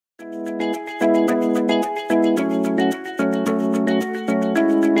Hello,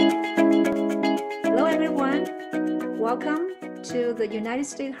 everyone. Welcome to the United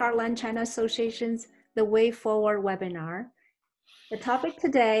States Heartland China Association's The Way Forward webinar. The topic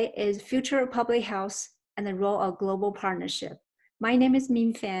today is Future of Public Health and the Role of Global Partnership. My name is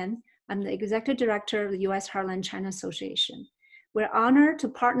Min Fan. I'm the Executive Director of the U.S. Heartland China Association. We're honored to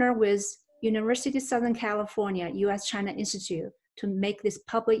partner with University of Southern California U.S.-China Institute to make this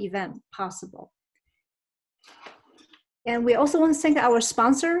public event possible. And we also want to thank our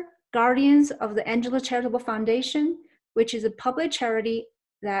sponsor, Guardians of the Angela Charitable Foundation, which is a public charity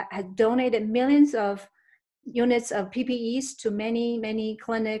that has donated millions of units of PPEs to many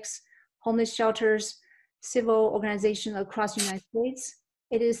clinics, homeless shelters, civil organizations across the United States.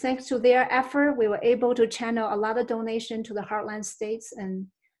 It is thanks to their effort, we were able to channel a lot of donation to the Heartland states and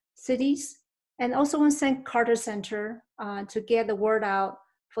cities. And also want to thank Carter Center to get the word out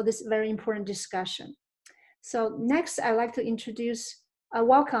for this very important discussion. So next, I'd like to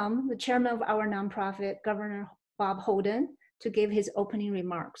welcome the chairman of our nonprofit, Governor Bob Holden, to give his opening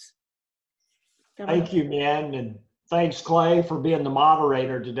remarks. Thank you, Min, and thanks, Clay, for being the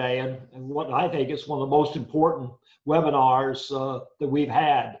moderator today, and what I think is one of the most important webinars that we've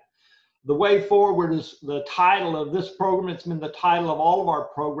had. The Way Forward is the title of this program. It's been the title of all of our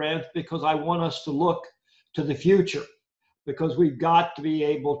programs because I want us to look to the future, because we've got to be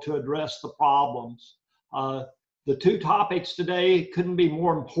able to address the problems. The two topics today couldn't be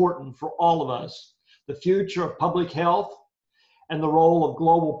more important for all of us: the future of public health and the role of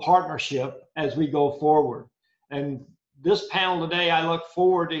global partnership as we go forward. And this panel today, I look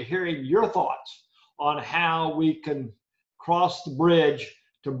forward to hearing your thoughts on how we can cross the bridge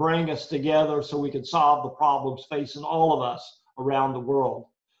to bring us together so we can solve the problems facing all of us around the world.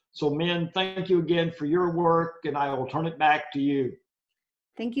 So, Min, thank you again for your work, and I will turn it back to you.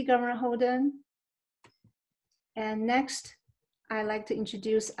 Thank you, Governor Holden. And next, I'd like to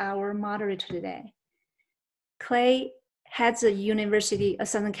introduce our moderator today. Clay heads the University of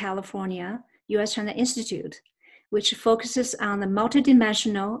Southern California U.S.-China Institute, which focuses on the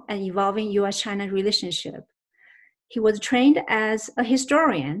multidimensional and evolving U.S.-China relationship. He was trained as a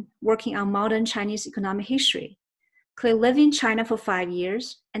historian working on modern Chinese economic history. Clay lived in China for 5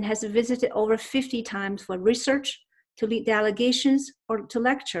 years and has visited over 50 times for research, to lead delegations, or to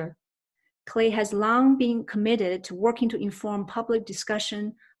lecture. Clay has long been committed to working to inform public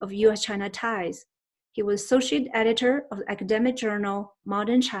discussion of U.S.-China ties. He was associate editor of the academic journal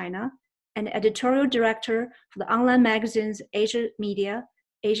Modern China and editorial director for the online magazines Asia Media,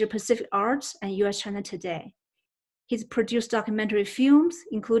 Asia Pacific Arts, and U.S.-China Today. He's produced documentary films,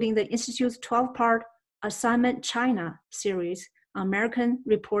 including the Institute's 12-part Assignment China series on American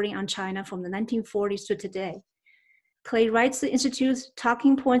reporting on China from the 1940s to today. Clay writes the Institute's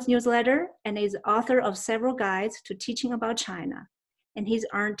Talking Points newsletter and is author of several guides to teaching about China. And he's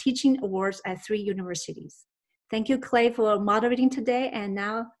earned teaching awards at 3 universities. Thank you, Clay, for moderating today. And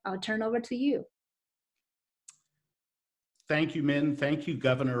now I'll turn over to you. Thank you, Min. Thank you,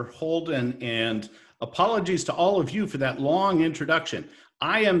 Governor Holden. And apologies to all of you for that long introduction.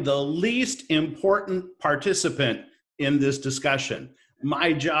 I am the least important participant in this discussion.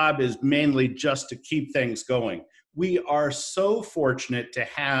 My job is mainly just to keep things going. We are so fortunate to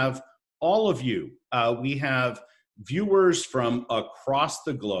have all of you. We have viewers from across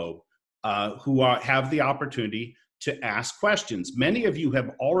the globe who have the opportunity to ask questions. Many of you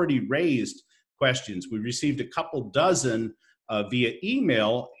have already raised questions. We received a couple dozen via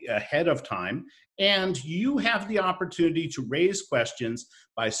email ahead of time, and you have the opportunity to raise questions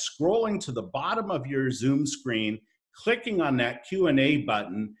by scrolling to the bottom of your Zoom screen, clicking on that Q&A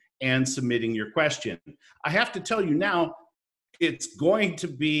button, and submitting your question. I have to tell you now, it's going to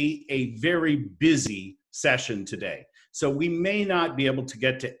be a very busy session today. So we may not be able to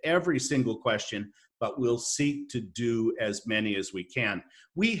get to every single question, but we'll seek to do as many as we can.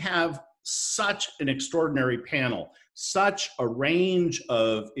 We have such an extraordinary panel, such a range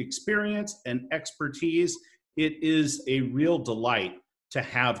of experience and expertise. It is a real delight to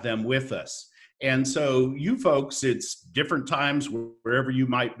have them with us. And so you folks, it's different times wherever you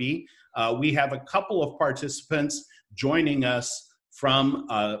might be. We have a couple of participants joining us from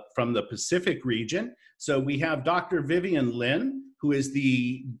the Pacific region. So we have Dr. Vivian Lin, who is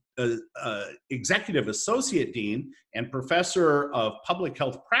the Executive Associate Dean and Professor of Public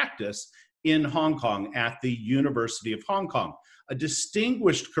Health Practice in Hong Kong at the University of Hong Kong. A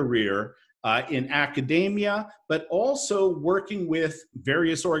distinguished career in academia, but also working with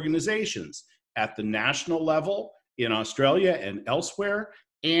various organizations at the national level in Australia and elsewhere,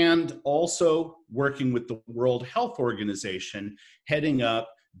 and also working with the World Health Organization, heading up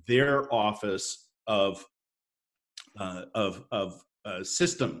their office of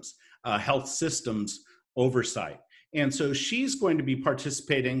systems, health systems oversight. And so she's going to be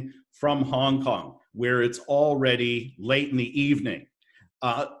participating from Hong Kong, where it's already late in the evening.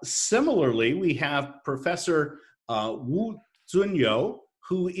 Similarly, we have Professor Wu Zunyo,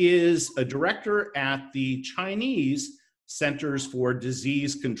 who is a director at the Chinese Centers for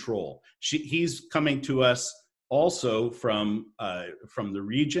Disease Control. He's coming to us also from the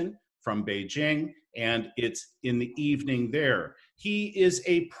region, from Beijing, and it's in the evening there. He is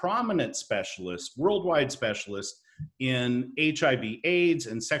a prominent specialist, worldwide specialist in HIV/AIDS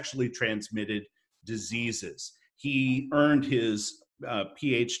and sexually transmitted diseases. He earned his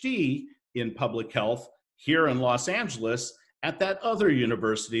PhD in public health here in Los Angeles at that other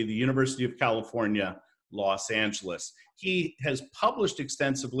university, the University of California, Los Angeles. He has published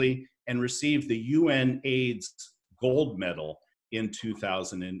extensively and received the UN AIDS Gold Medal in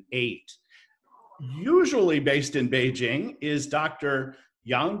 2008. Usually based in Beijing is Dr.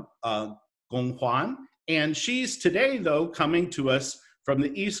 Yang Gonghuan, and she's today, though, coming to us from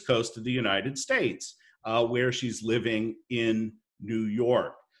the East Coast of the United States, where she's living in New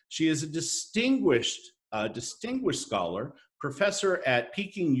York. She is a distinguished scholar, professor at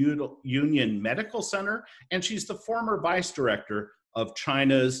Peking Union Medical Center, and she's the former vice director of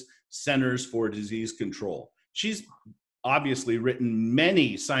China's Centers for Disease Control. She's obviously written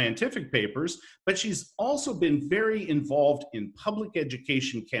many scientific papers, but she's also been very involved in public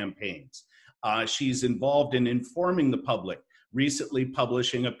education campaigns. She's involved in informing the public, recently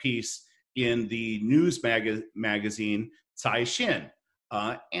publishing a piece in the news magazine Caixin,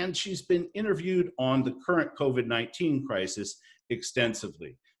 and she's been interviewed on the current COVID-19 crisis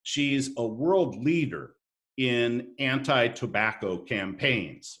extensively. She's a world leader in anti-tobacco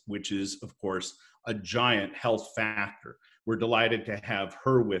campaigns, which is, of course, a giant health factor. We're delighted to have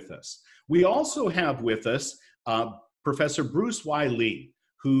her with us. We also have with us Professor Bruce Y. Lee,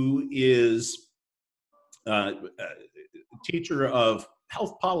 who is a teacher of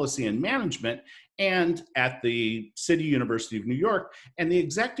health policy and management and at the City University of New York, and the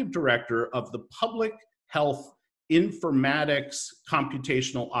executive director of the Public Health Informatics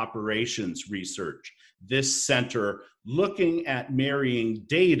Computational Operations Research. This center looking at marrying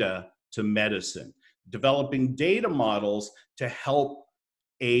data to medicine, developing data models to help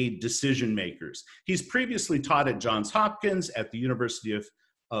aid decision makers. He's previously taught at Johns Hopkins, at the University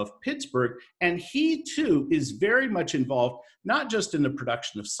of Pittsburgh, and he too is very much involved, not just in the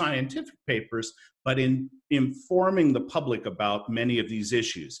production of scientific papers, but in informing the public about many of these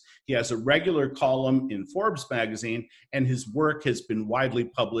issues. He has a regular column in Forbes magazine, and his work has been widely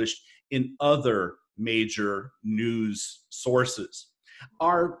published in other major news sources.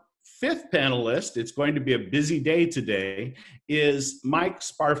 Our fifth panelist, it's going to be a busy day today, is Mike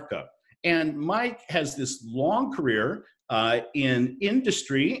Sparfka. And Mike has this long career in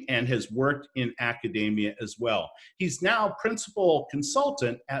industry and has worked in academia as well. He's now principal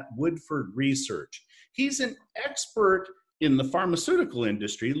consultant at Woodford Research. He's an expert in the pharmaceutical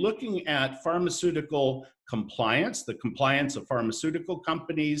industry, looking at pharmaceutical compliance, the compliance of pharmaceutical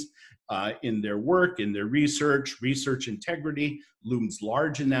companies in their work, in their research integrity looms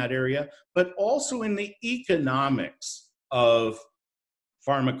large in that area, but also in the economics of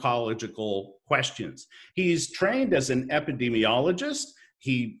pharmacological questions. He's trained as an epidemiologist.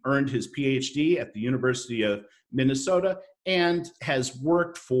 He earned his PhD at the University of Minnesota and has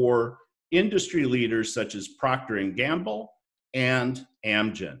worked for industry leaders such as Procter & Gamble and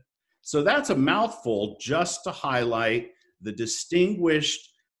Amgen. So that's a mouthful just to highlight the distinguished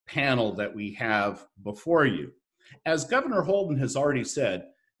panel that we have before you. As Governor Holden has already said,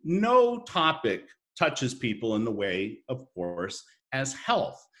 no topic touches people in the way, of course, as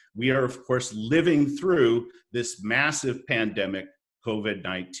health. We are, of course, living through this massive pandemic,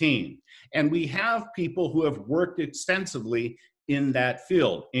 COVID-19. And we have people who have worked extensively in that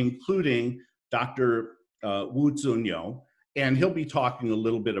field, including Dr. Wu Zunyo, and he'll be talking a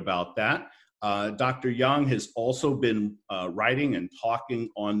little bit about that. Dr. Yang has also been writing and talking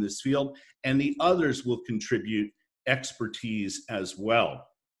on this field, and the others will contribute expertise as well.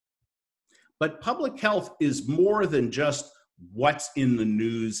 But public health is more than just what's in the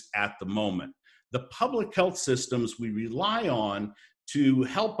news at the moment. The public health systems we rely on to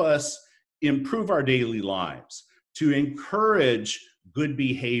help us improve our daily lives, to encourage good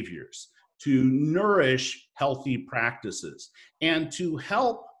behaviors, to nourish healthy practices, and to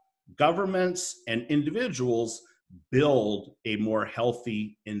help governments and individuals build a more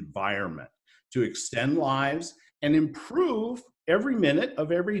healthy environment, to extend lives and improve every minute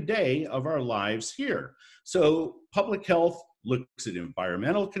of every day of our lives here. So public health looks at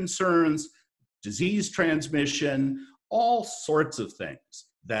environmental concerns, disease transmission, all sorts of things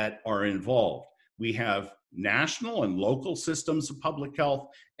that are involved. We have national and local systems of public health,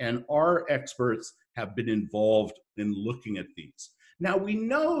 and our experts have been involved in looking at these. Now, we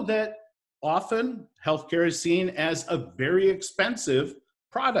know that often healthcare is seen as a very expensive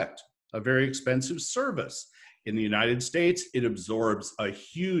product, a very expensive service. In the United States, it absorbs a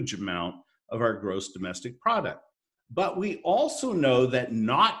huge amount of our gross domestic product. But we also know that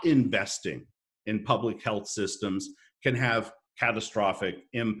not investing in public health systems can have catastrophic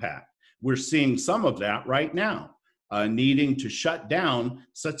impact. We're seeing some of that right now, needing to shut down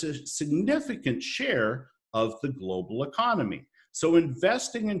such a significant share of the global economy. So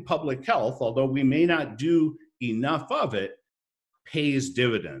investing in public health, although we may not do enough of it, pays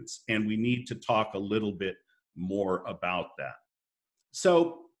dividends, and we need to talk a little bit more about that.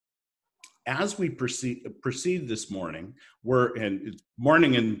 So as we proceed this morning, it's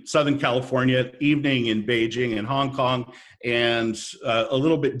morning in Southern California, evening in Beijing and Hong Kong, and a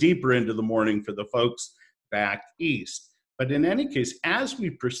little bit deeper into the morning for the folks back east. But in any case, as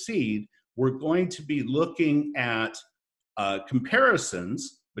we proceed, we're going to be looking at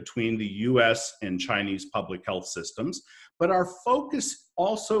comparisons between the US and Chinese public health systems, but our focus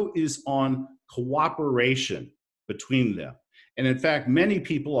also is on cooperation between them. And in fact, many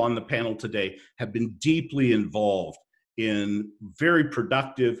people on the panel today have been deeply involved in very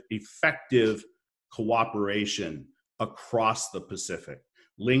productive, effective cooperation across the Pacific,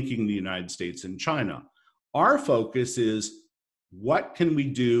 linking the United States and China. Our focus is, what can we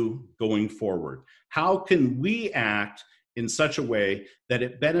do going forward? How can we act in such a way that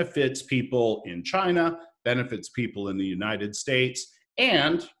it benefits people in China, benefits people in the United States,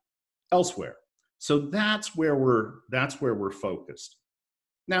 and elsewhere? So that's where we're focused.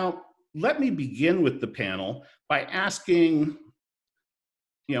 Now, let me begin with the panel by asking,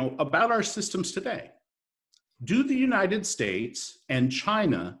 about our systems today. Do the United States and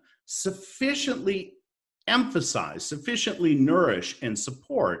China sufficiently emphasize, sufficiently nourish and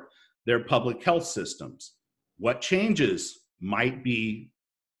support their public health systems? What changes might be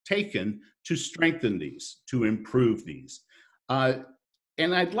taken to strengthen these, to improve these?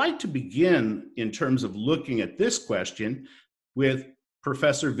 And I'd like to begin, in terms of looking at this question, with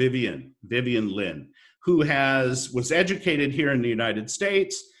Professor Vivian Lin, who was educated here in the United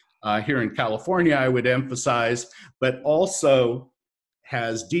States, here in California, I would emphasize, but also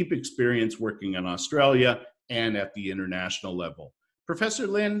has deep experience working in Australia and at the international level. Professor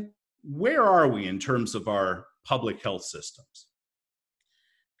Lin, where are we in terms of our public health systems?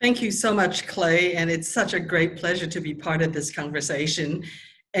 Thank you so much, Clay, and it's such a great pleasure to be part of this conversation.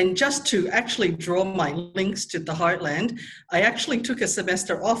 And just to actually draw my links to the Heartland, I actually took a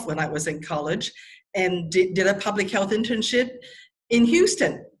semester off when I was in college and did a public health internship in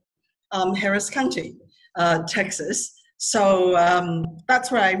Houston, Harris County, Texas. So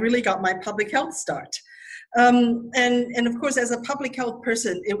that's where I really got my public health start. And of course, as a public health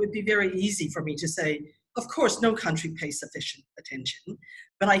person, it would be very easy for me to say, of course, no country pays sufficient attention,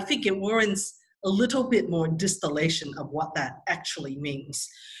 but I think it warrants a little bit more distillation of what that actually means.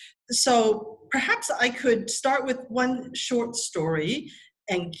 So perhaps I could start with one short story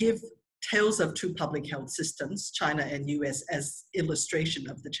and give tales of two public health systems, China and US, as illustration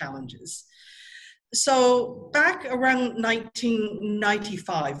of the challenges. So back around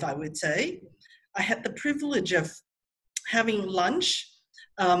 1995, I would say, I had the privilege of having lunch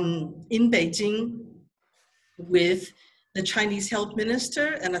in Beijing with the Chinese health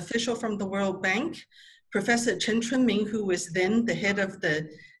minister, an official from the World Bank, Professor Chen Chunming, who was then the head of the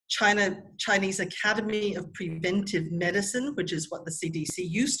Chinese Academy of Preventive Medicine, which is what the CDC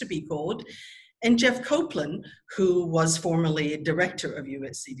used to be called, and Jeff Copeland, who was formerly director of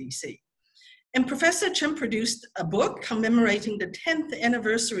US CDC. And Professor Chen produced a book commemorating the 10th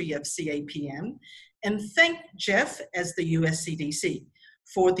anniversary of CAPM and thanked Jeff as the US CDC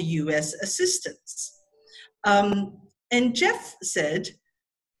for the US assistance. And Jeff said,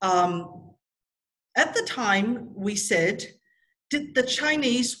 at the time we said, did the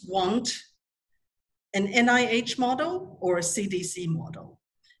Chinese want an NIH model or a CDC model?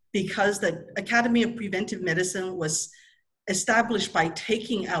 Because the Academy of Preventive Medicine was established by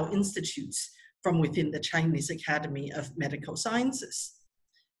taking out institutes from within the Chinese Academy of Medical Sciences.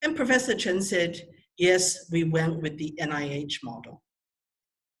 And Professor Chen said, yes, we went with the NIH model.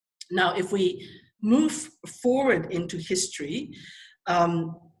 Now, if we move forward into history,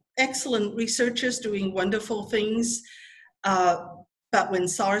 excellent researchers doing wonderful things, but when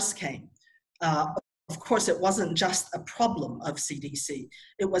SARS came, of course, it wasn't just a problem of CDC,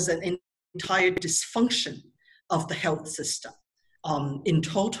 it was an entire dysfunction of the health system in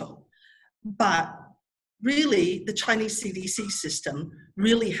total. But really, the Chinese CDC system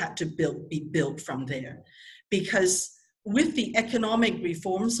really had to be built from there, because with the economic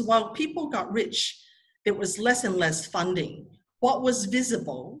reforms, while people got rich, there was less and less funding. What was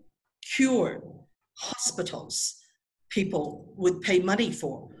visible, cured, hospitals, people would pay money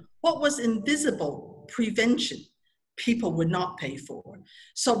for. What was invisible, prevention, people would not pay for.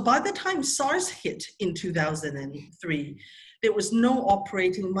 So by the time SARS hit in 2003, there was no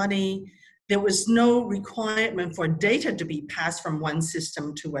operating money. There was no requirement for data to be passed from one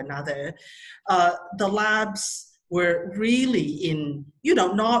system to another. The labs were really in,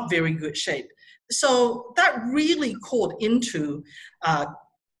 not very good shape. So that really called into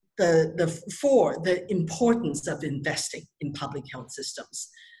the importance of investing in public health systems.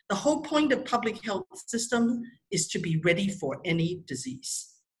 The whole point of public health system is to be ready for any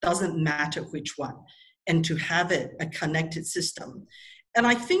disease, doesn't matter which one, and to have it a connected system. And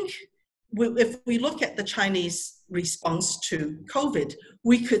I think if we look at the Chinese response to COVID,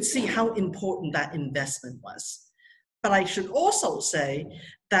 we could see how important that investment was. But I should also say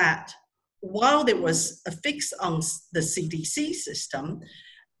that while there was a fix on the CDC system,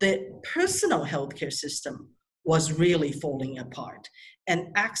 the personal healthcare system was really falling apart. And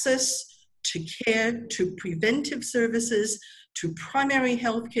access to care, to preventive services, to primary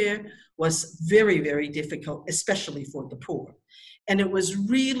healthcare was very, very difficult, especially for the poor. And it was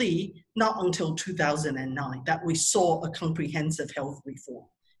really not until 2009 that we saw a comprehensive health reform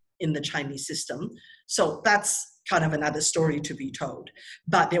in the Chinese system. So that's kind of another story to be told.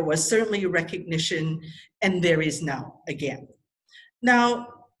 But there was certainly recognition, and there is now again. Now,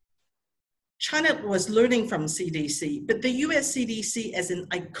 China was learning from CDC, but the US CDC as an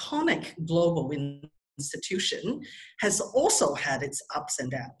iconic global institution has also had its ups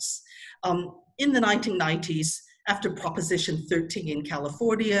and downs. In the 1990s, after Proposition 13 in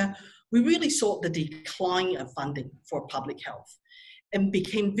California, we really saw the decline of funding for public health and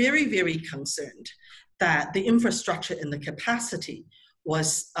became very, very concerned that the infrastructure and the capacity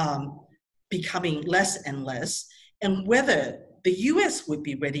was becoming less and less, and whether the US would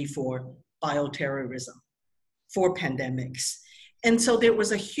be ready for bioterrorism, for pandemics. And so there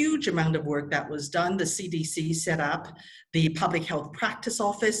was a huge amount of work that was done. The CDC set up the Public Health Practice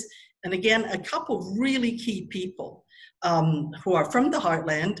Office. And again, a couple of really key people who are from the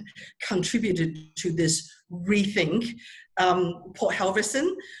Heartland contributed to this rethink. Paul Halverson,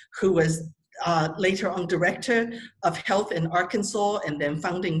 who was later on Director of Health in Arkansas and then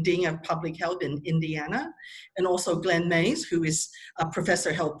Founding Dean of Public Health in Indiana, and also Glenn Mays, who is a Professor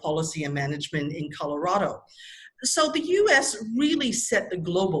of Health Policy and Management in Colorado. So the US really set the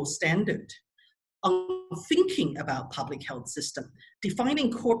global standard on thinking about public health system,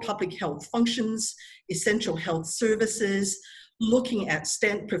 defining core public health functions, essential health services, looking at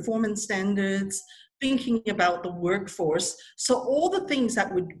performance standards, thinking about the workforce. So all the things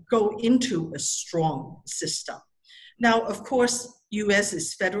that would go into a strong system. Now, of course, US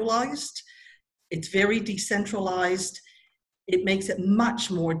is federalized. It's very decentralized. It makes it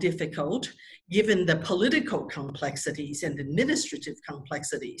much more difficult, given the political complexities and administrative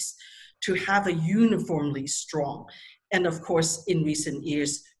complexities, to have a uniformly strong. And of course, in recent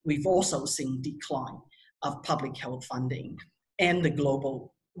years, we've also seen decline of public health funding and the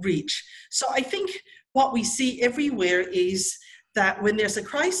global reach. So I think what we see everywhere is that when there's a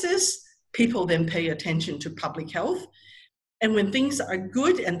crisis, people then pay attention to public health. And when things are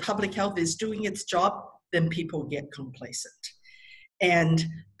good and public health is doing its job, then people get complacent. And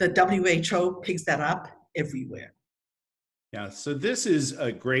the WHO picks that up everywhere. Yeah, so this is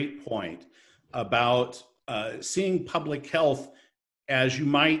a great point about seeing public health as you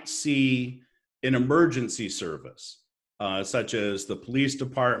might see an emergency service, such as the police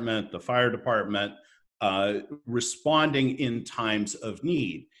department, the fire department, responding in times of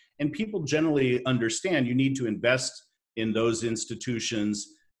need. And people generally understand you need to invest in those institutions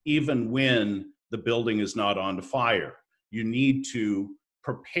even when the building is not on fire. You need to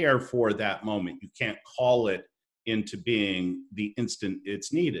prepare for that moment. You can't call it into being the instant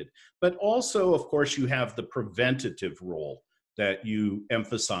it's needed. But also, of course, you have the preventative role that you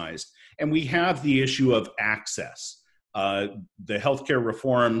emphasized. And we have the issue of access. The healthcare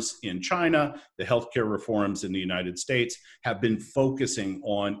reforms in China, the healthcare reforms in the United States have been focusing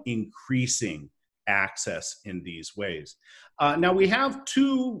on increasing access in these ways. Now we have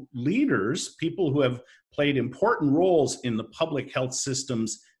two leaders, people who have played important roles in the public health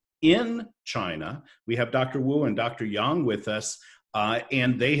systems in China. We have Dr. Wu and Dr. Yang with us,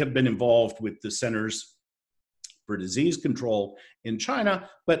 and they have been involved with the Centers for Disease Control in China,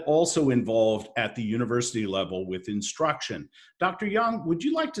 but also involved at the university level with instruction. Dr. Yang, would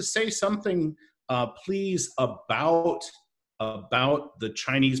you like to say something, please, about the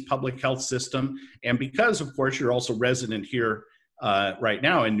Chinese public health system? And because, of course, you're also resident here right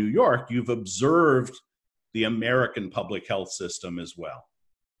now in New York, you've observed the American public health system as well.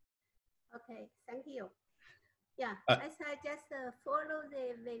 Okay, thank you. Yeah, as I just follow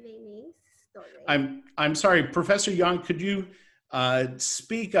the Vivian's story. I'm sorry, Professor Yang, could you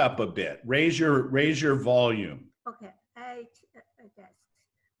speak up a bit? Raise your volume. Okay, I adjust.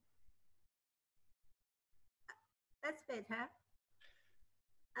 That's better.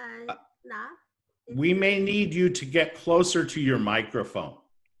 And now? We may need you to get closer to your microphone.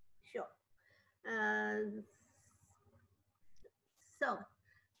 Sure. So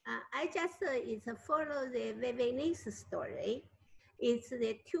I just follow the Vivian's story. It's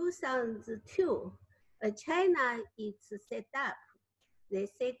the 2002. China is set up the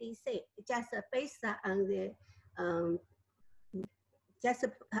CDC just based on the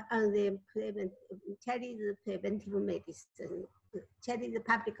Chinese preventive medicine, Chinese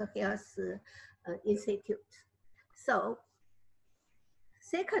Public Health Institute. So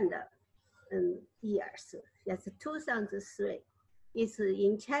second years, that's 2003, it's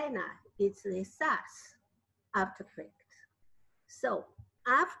in China, it's the SARS outbreak. So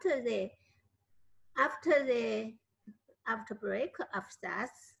after the outbreak of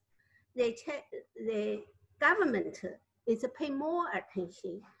SARS, the government is paying more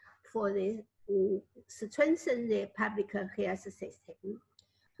attention for the strengthen the public health system.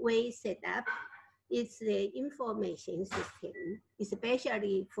 We set up the information system,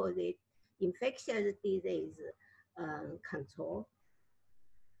 especially for the infectious disease control.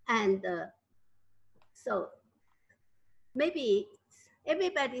 And so maybe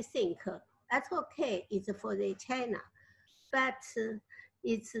everybody think that's okay, it's for the China, but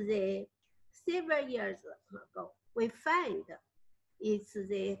it's the several years ago, we find it's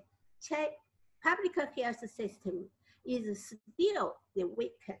the public health system is still the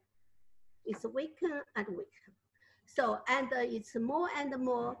weakened. It's weakened and weakened. So, and it's more and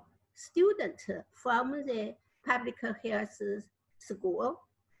more students from the public health school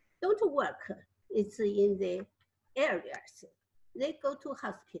don't work. It's in the areas. They go to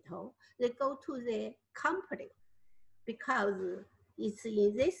hospital, they go to the company because it's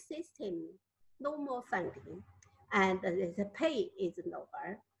in this system, no more funding and the pay is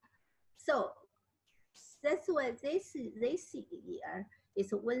lower. So that's why this year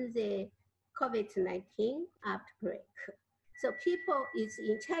is when the COVID-19 outbreak. So people is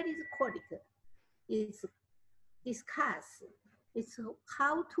in Chinese colleague is discuss is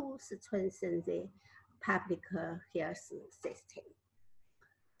how to strengthen the public health system.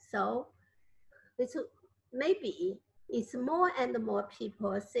 So it's maybe it's more and more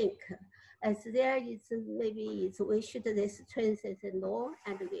people think as there is maybe it's, we should strengthen the law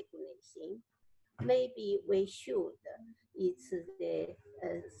and regulation. Maybe we should it's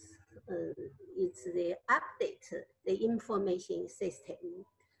the update the information system.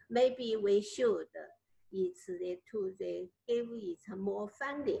 Maybe we should it's the to the give it more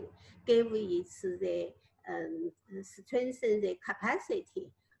funding, give it the strengthen the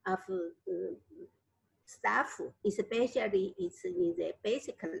capacity of staff, especially it's in the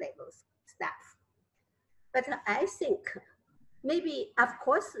basic levels staff. But I think maybe of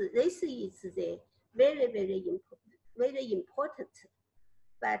course this is the very important.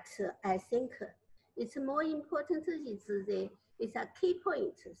 But I think it's more important it's a key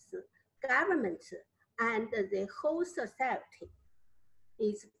point is government and the whole society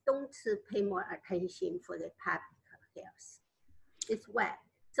is don't pay more attention for the public health. It's why.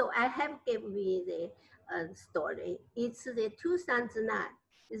 So I have given you the story. It's the 2009.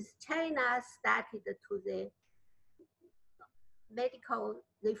 It's China started to the medical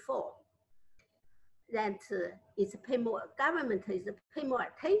reform. That is pay more, government is pay more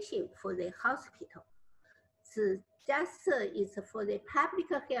attention for the hospital. So just is for the public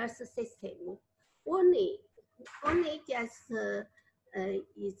health system. Only just it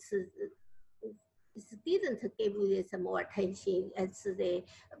didn't give this more attention as the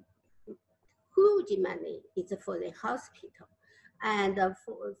huge money is for the hospital, and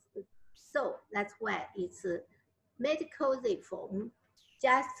so that's why it's medical reform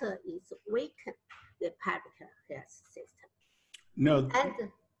just is weaken the public health system. No.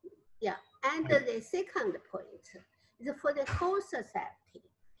 And yeah, and the second point is for the whole society.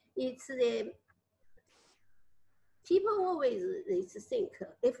 It's the people always think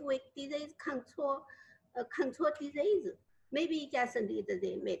if we disease control disease, maybe just need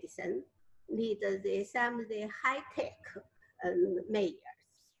the medicine. need some high-tech measures.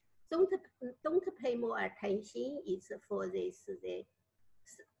 Don't pay more attention. It's for this,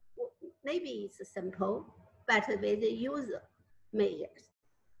 maybe it's simple, but with the user measures.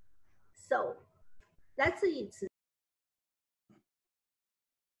 So that's it.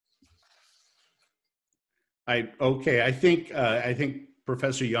 I think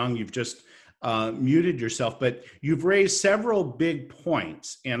Professor Young, you've just muted yourself, but you've raised several big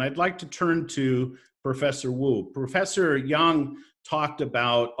points, and I'd like to turn to Professor Wu. Professor Young talked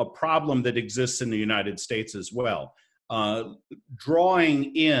about a problem that exists in the United States as well,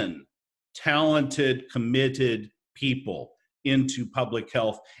 drawing in talented, committed people into public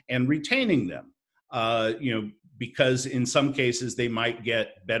health and retaining them, because in some cases they might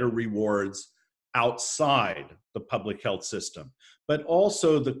get better rewards outside the public health system, but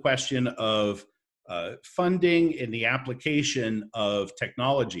also the question of funding and the application of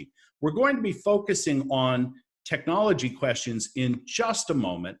technology. We're going to be focusing on technology questions in just a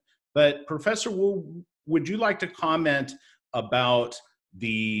moment, but Professor Wu, would you like to comment about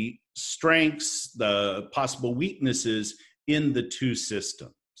the strengths, the possible weaknesses in the two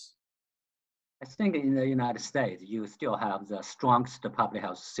systems? I think in the United States, you still have the strongest public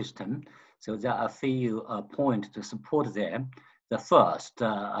health system. So there are a few points to support them. The first,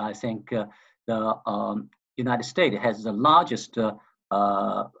 I think the United States has the largest,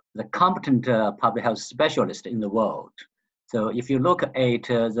 the competent public health specialist in the world. So if you look at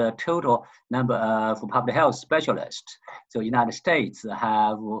the total number of public health specialists, so United States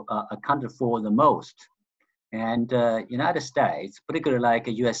have accounted for the most. And United States, particularly like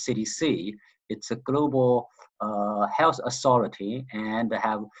US CDC, it's a global health authority and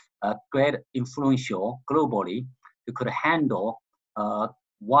have a great influential globally to could handle a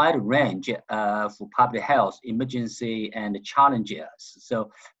wide range of public health emergency and challenges.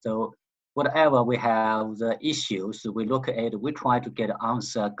 So whatever we have the issues, we look at it, we try to get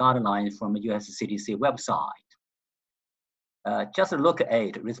answer guidelines from the US CDC website. Just look at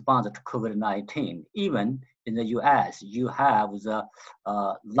it, response to COVID-19. Even in the US, you have the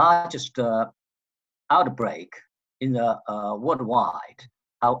largest outbreak in the worldwide.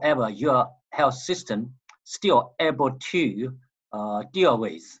 However, your health system still able to deal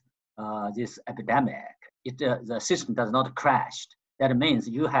with this epidemic. The system does not crash. That means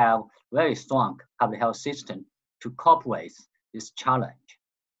you have very strong public health system to cope with this challenge.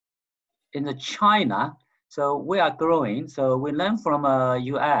 In the China, so we are growing. So we learn from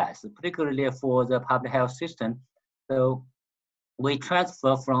US, particularly for the public health system. So we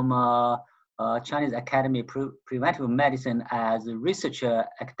transfer from Chinese Academy Preventive Medicine as a research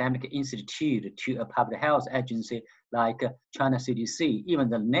academic institute to a public health agency like China CDC. Even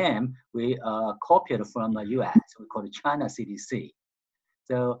the name we copied from the US, we call it China CDC.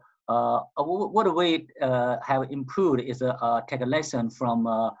 So what we have improved is take a lesson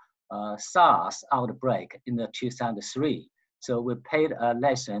from SARS outbreak in the 2003. So we paid a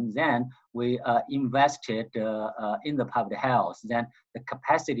lesson, then we invested in the public health, then the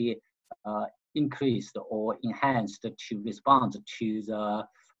capacity increased or enhanced to respond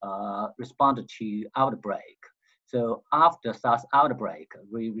to outbreak. So after SARS outbreak,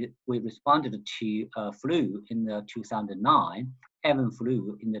 we responded to flu in the 2009, avian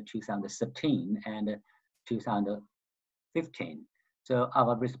flu in the 2013 and 2015. So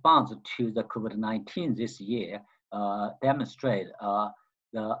our response to the COVID-19 this year demonstrate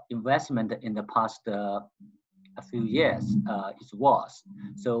the investment in the past a few years is worse.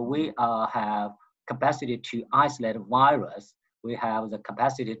 So we have capacity to isolate virus. We have the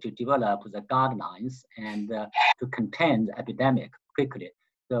capacity to develop the guidelines and to contain the epidemic quickly.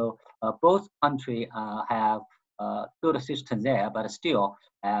 So both countries have good system there, but still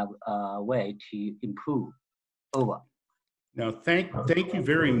have a way to improve. Over. Now, thank you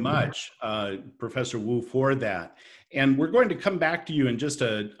very much, Professor Wu, for that. And we're going to come back to you in just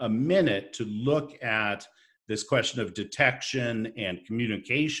a minute to look at this question of detection and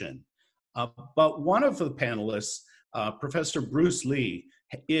communication. But one of the panelists, Professor Bruce Lee,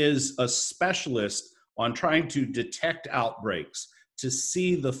 is a specialist on trying to detect outbreaks, to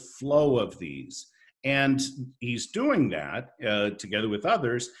see the flow of these. And he's doing that together with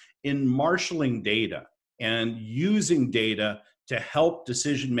others in marshaling data and using data to help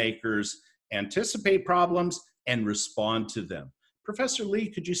decision makers anticipate problems and respond to them. Professor Lee,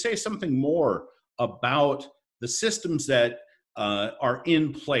 could you say something more about the systems that are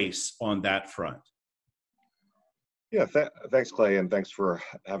in place on that front? Yeah, thanks, Clay, and thanks for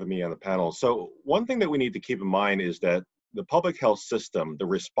having me on the panel. So one thing that we need to keep in mind is that the public health system, the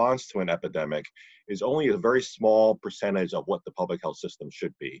response to an epidemic, is only a very small percentage of what the public health system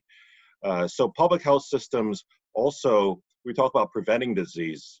should be. So public health systems also, we talk about preventing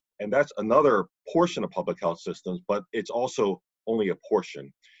disease, and that's another portion of public health systems, but it's also only a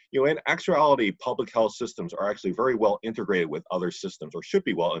portion. In actuality, public health systems are actually very well integrated with other systems, or should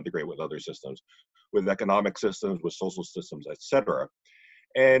be well integrated with other systems, with economic systems, with social systems, et cetera.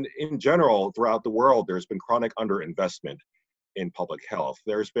 And in general, throughout the world, there's been chronic underinvestment in public health.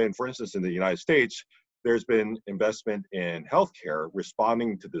 There's been, for instance, in the United States, there's been investment in healthcare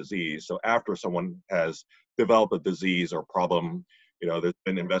responding to disease. So after someone has developed a disease or problem, there's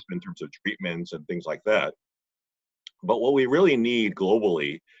been investment in terms of treatments and things like that. But what we really need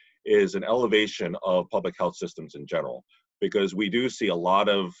globally is an elevation of public health systems in general, because we do see a lot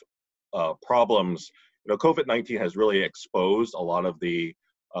of problems. COVID-19 has really exposed a lot of the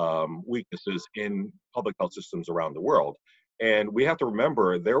weaknesses in public health systems around the world. And we have to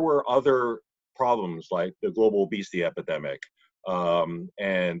remember there were other problems like the global obesity epidemic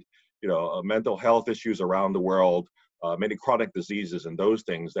and mental health issues around the world, many chronic diseases and those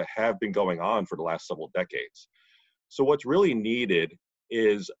things that have been going on for the last several decades. So what's really needed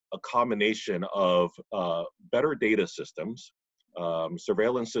is a combination of better data systems,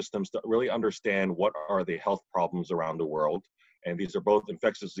 surveillance systems to really understand what are the health problems around the world. And these are both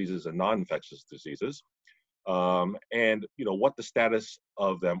infectious diseases and non-infectious diseases. And what the status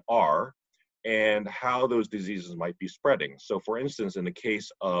of them are and how those diseases might be spreading. So for instance, in the case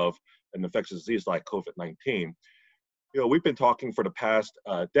of an infectious disease like COVID-19, we've been talking for the past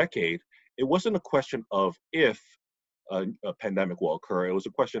decade. It wasn't a question of if a pandemic will occur, it was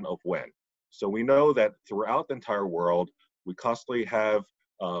a question of when. So we know that throughout the entire world, we constantly have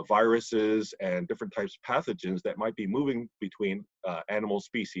viruses and different types of pathogens that might be moving between animal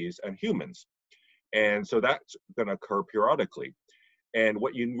species and humans. And so that's going to occur periodically. And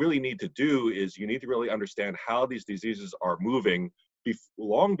what you really need to do is you need to really understand how these diseases are moving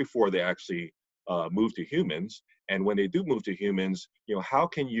long before they actually move to humans. And when they do move to humans, how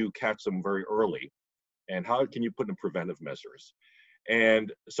can you catch them very early? And how can you put in preventive measures?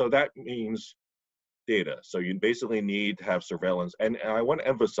 And so that means data. So you basically need to have surveillance. And I want to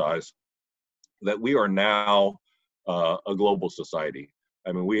emphasize that we are now a global society.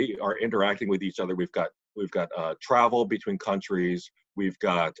 I mean, we are interacting with each other. We've got travel between countries. We've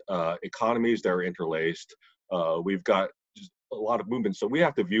got economies that are interlaced. We've got just a lot of movement. So we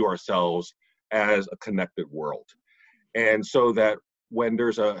have to view ourselves as a connected world. And so that when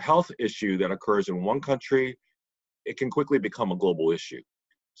there's a health issue that occurs in one country, it can quickly become a global issue.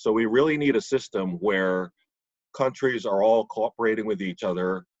 So we really need a system where countries are all cooperating with each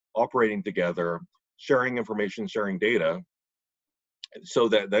other, operating together, sharing information, sharing data, so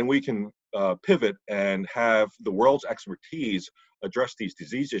that then we can pivot and have the world's expertise address these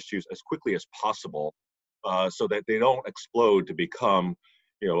disease issues as quickly as possible, so that they don't explode to become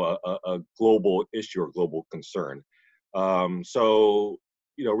a global issue or global concern. So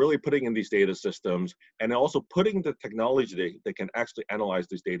really putting in these data systems and also putting the technology that can actually analyze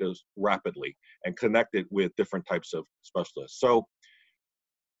these data rapidly and connect it with different types of specialists. So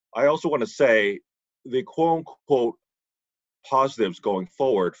I also want to say the quote unquote positives going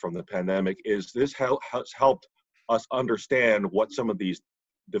forward from the pandemic is this has helped us understand what some of these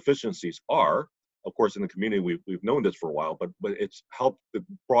deficiencies are. Of course, in the community, we've known this for a while, but it's helped the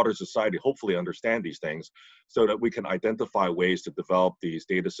broader society hopefully understand these things so that we can identify ways to develop these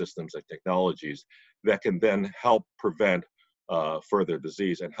data systems and technologies that can then help prevent further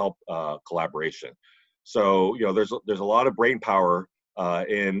disease and help collaboration. So, there's a lot of brain power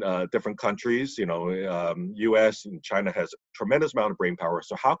in different countries. US and China has a tremendous amount of brain power.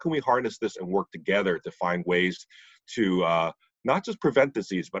 So how can we harness this and work together to find ways to not just prevent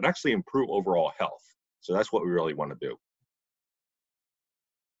disease, but actually improve overall health? So that's what we really want to do.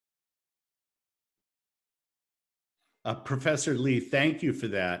 Professor Lee, thank you for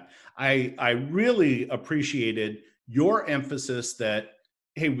that. I really appreciated your emphasis that,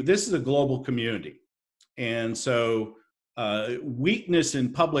 hey, this is a global community. And so weakness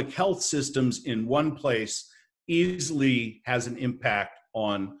in public health systems in one place easily has an impact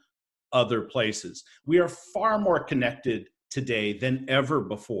on other places. We are far more connected today than ever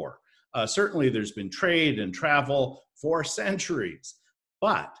before. Certainly there's been trade and travel for centuries,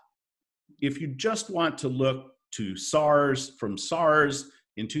 but if you just want to look to from SARS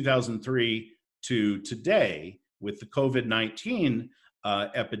in 2003 to today with the COVID-19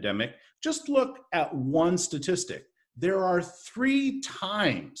 epidemic, just look at one statistic. There are 3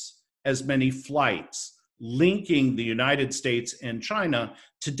 times as many flights linking the United States and China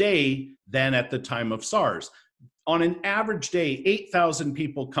today than at the time of SARS. On an average day, 8,000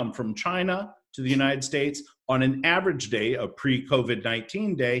 people come from China to the United States. On an average day, a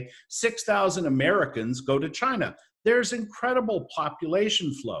pre-COVID-19 day, 6,000 Americans go to China. There's incredible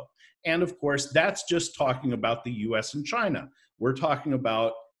population flow. And of course, that's just talking about the US and China. We're talking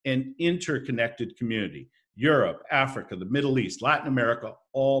about an interconnected community. Europe, Africa, the Middle East, Latin America,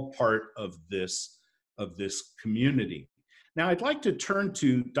 all part of this community. Now, I'd like to turn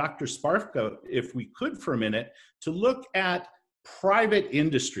to Dr. Sparfka, if we could for a minute, to look at private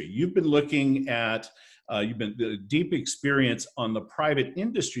industry. You've been looking at, deep experience on the private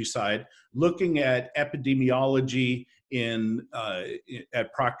industry side, looking at epidemiology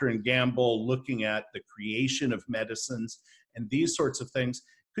at Procter & Gamble, looking at the creation of medicines and these sorts of things.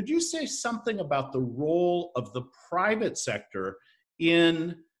 Could you say something about the role of the private sector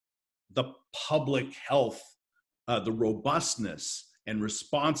in the public health, the robustness and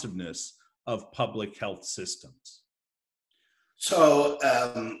responsiveness of public health systems? So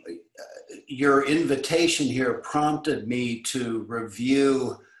your invitation here prompted me to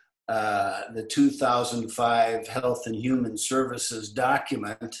review the 2005 Health and Human Services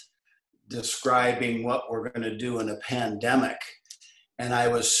document describing what we're going to do in a pandemic. And I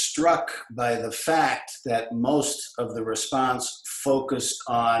was struck by the fact that most of the response focused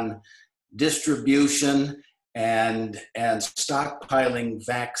on distribution and stockpiling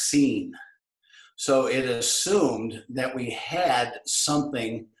vaccine. So it assumed that we had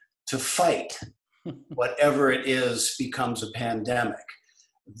something to fight. Whatever it is becomes a pandemic.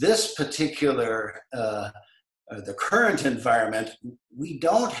 This particular, the current environment, we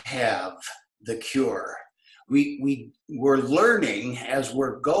don't have the cure. We're learning as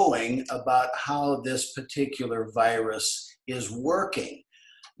we're going about how this particular virus is working.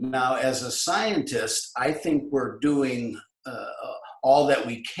 Now, as a scientist, I think we're doing all that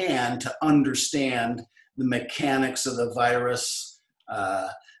we can to understand the mechanics of the virus,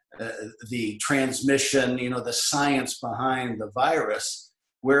 the transmission, the science behind the virus.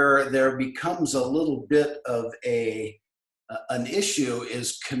 Where there becomes a little bit of an issue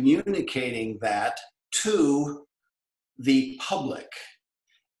is communicating that to the public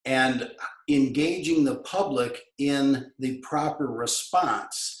and engaging the public in the proper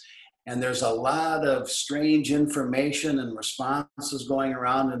response. And there's a lot of strange information and responses going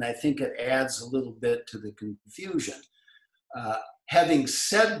around, and I think it adds a little bit to the confusion. Having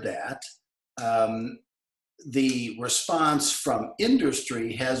said that, the response from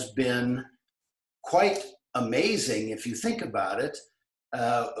industry has been quite amazing if you think about it.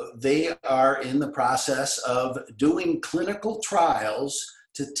 They are in the process of doing clinical trials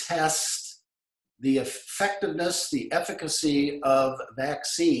to test the effectiveness, the efficacy of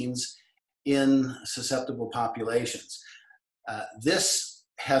vaccines in susceptible populations. This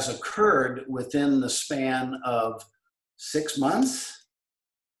has occurred within the span of 6 months.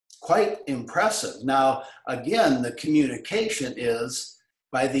 Quite impressive. Now, again, the communication is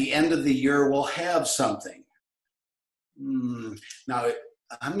by the end of the year, we'll have something. Now,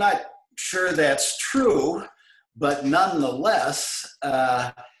 I'm not sure that's true, but nonetheless,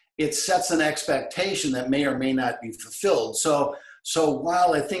 it sets an expectation that may or may not be fulfilled. So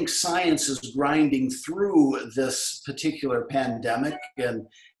while I think science is grinding through this particular pandemic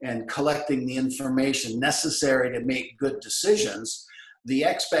and collecting the information necessary to make good decisions, the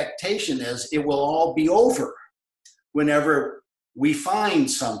expectation is it will all be over whenever we find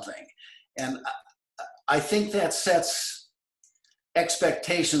something. And I think that sets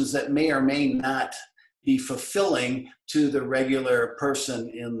expectations that may or may not be fulfilling to the regular person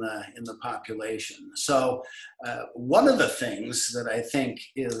in the population. So one of the things that I think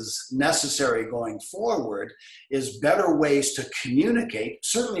is necessary going forward is better ways to communicate.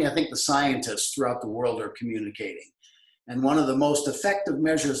 Certainly, I think the scientists throughout the world are communicating. And one of the most effective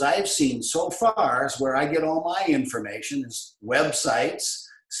measures I've seen so far is where I get all my information is websites,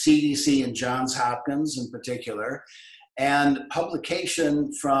 CDC and Johns Hopkins in particular, and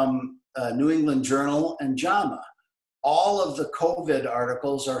publication from New England Journal and JAMA. All of the COVID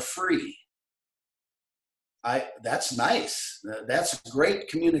articles are free. That's nice. That's a great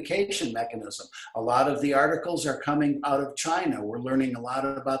communication mechanism. A lot of the articles are coming out of China. We're learning a lot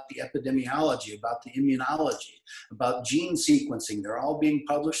about the epidemiology, about the immunology, about gene sequencing. They're all being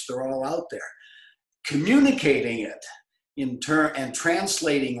published. They're all out there. Communicating it and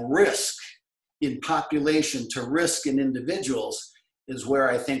translating risk in population to risk in individuals is where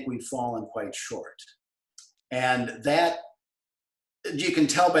I think we've fallen quite short. And that, you can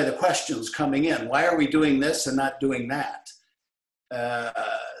tell by the questions coming in. Why are we doing this and not doing that?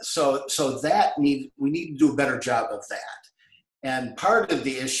 So we need to do a better job of that. And part of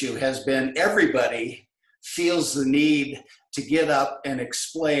the issue has been everybody feels the need to get up and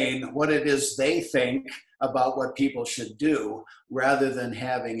explain what it is they think about what people should do rather than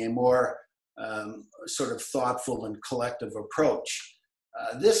having a more sort of thoughtful and collective approach.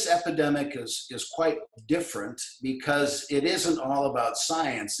 This epidemic is quite different because it isn't all about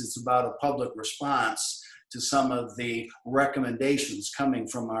science, it's about a public response to some of the recommendations coming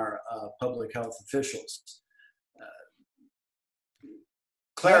from our public health officials.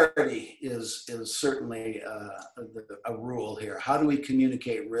 Clarity is certainly a rule here. How do we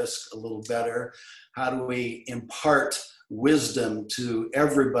communicate risk a little better? How do we impart wisdom to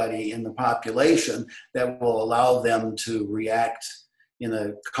everybody in the population that will allow them to react in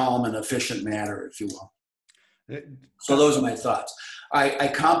a calm and efficient manner, if you will? So those are my thoughts. I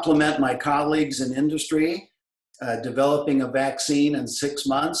compliment my colleagues in industry, developing a vaccine in 6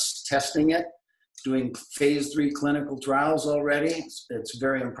 months, testing it, doing phase 3 clinical trials already. It's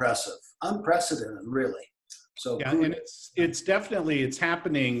very impressive, unprecedented, really. So yeah, and it's definitely, it's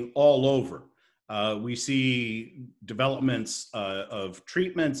happening all over. We see developments of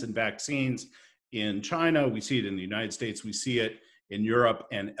treatments and vaccines in China. We see it in the United States. We see it in Europe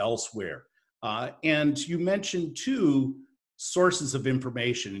and elsewhere. And you mentioned 2 sources of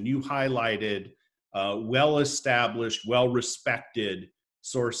information, and you highlighted well-established, well-respected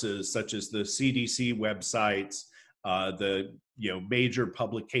sources such as the CDC websites, the major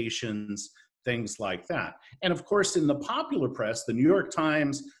publications, things like that. And of course, in the popular press, the New York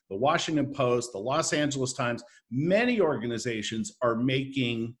Times, the Washington Post, the Los Angeles Times, many organizations are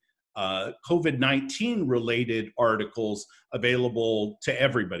making COVID-19 related articles available to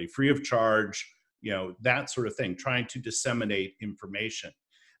everybody, free of charge, that sort of thing, trying to disseminate information.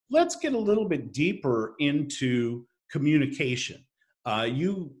 Let's get a little bit deeper into communication.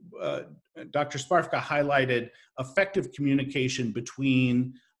 Dr. Sparfka highlighted effective communication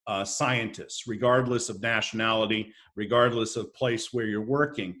between scientists, regardless of nationality, regardless of place where you're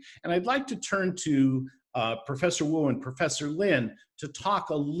working. And I'd like to turn to Professor Wu and Professor Lin to talk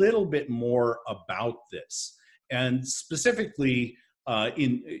a little bit more about this. And specifically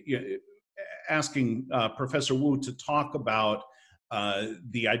asking Professor Wu to talk about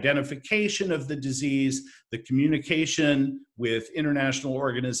the identification of the disease, the communication with international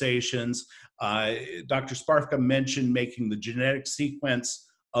organizations. Dr. Sparfka mentioned making the genetic sequence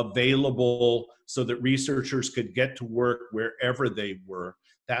available so that researchers could get to work wherever they were,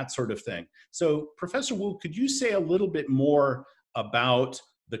 that sort of thing. So Professor Wu, could you say a little bit more about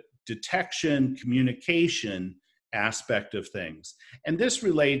the detection, communication aspect of things? And this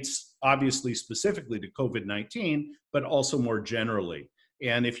relates obviously specifically to COVID-19, but also more generally.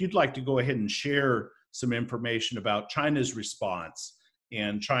 And if you'd like to go ahead and share some information about China's response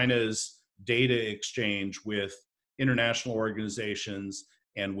and China's data exchange with international organizations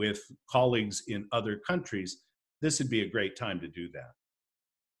and with colleagues in other countries, this would be a great time to do that.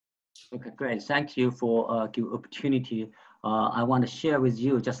 Okay, great. Thank you for the opportunity. I want to share with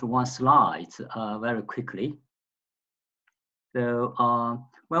you just one slide very quickly. So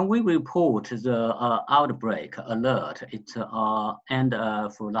when we report the outbreak alert, it's end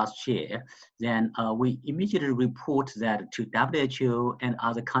for last year, then we immediately report that to WHO and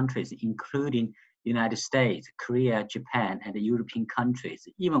other countries, including United States, Korea, Japan, and the European countries,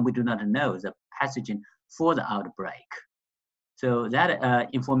 even we do not know the pathogen for the outbreak. So that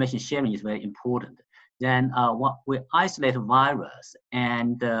information sharing is very important. Then we isolate the virus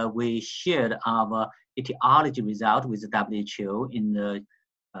and we shared our etiology result with the WHO in the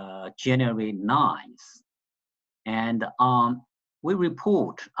January 9th. And we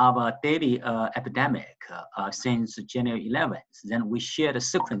report our daily epidemic since January 11th. Then we share the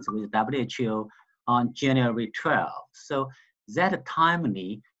sequence with WHO on January 12th. So that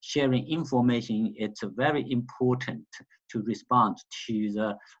timely sharing information, it's very important to respond to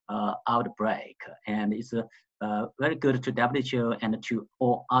the outbreak. And it's very good to WHO and to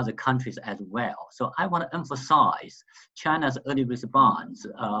all other countries as well. So I want to emphasize China's early response,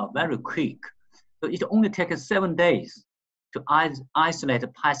 very quick. So it only takes 7 days to isolate the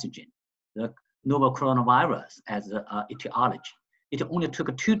pathogen, the novel coronavirus as the etiology. It only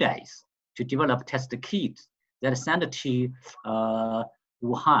took 2 days to develop test kits that sent to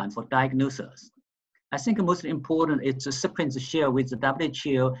Wuhan for diagnosis. I think most important is the sequence share with the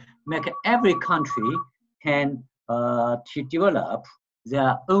WHO, make every country can to develop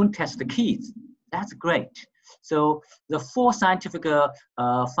their own test kits. That's great. So the 4 scientific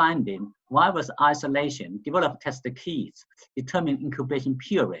finding, virus isolation, develop test kits, determine incubation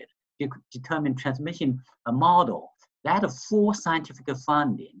period, determine transmission model. That 4 scientific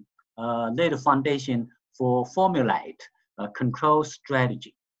finding laid a foundation for formulate a control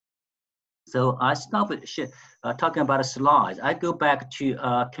strategy. So I stop talking about slides. I go back to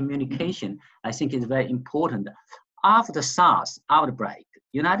communication. I think it's very important. After the SARS outbreak,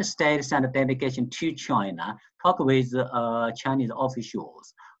 United States sent a delegation to China, talk with Chinese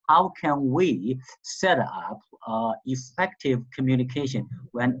officials. How can we set up effective communication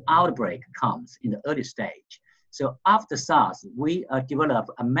when outbreak comes in the early stage? So after SARS, we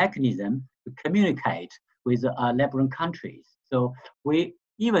developed a mechanism to communicate with neighboring countries. So we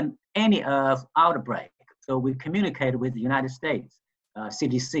even any outbreak, so we communicate with the United States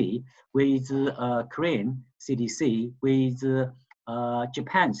CDC, with Korean CDC, with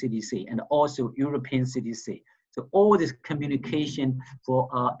Japan CDC, and also European CDC. So all this communication for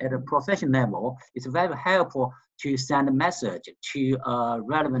at a professional level is very helpful to send a message to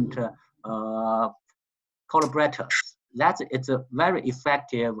relevant collaborators. It's a very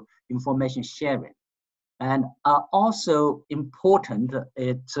effective information sharing. And also important,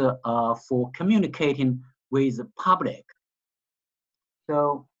 it's for communicating with the public.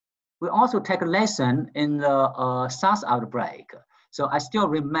 So we also take a lesson in the SARS outbreak. So I still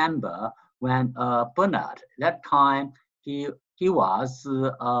remember when Bernard, that time he was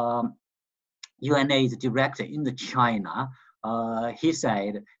UNAIDS director in China. He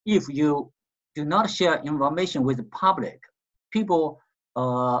said, if you do not share information with the public, people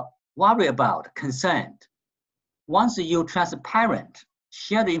worry about consent. Once you transparent,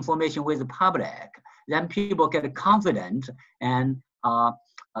 share the information with the public, then people get confident and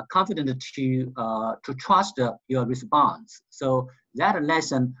confident to trust your response. So that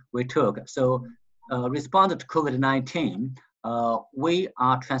lesson we took. So respond to COVID-19, we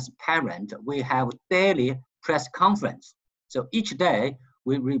are transparent. We have daily press conference. So each day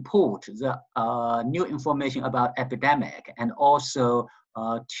we report the new information about epidemic and also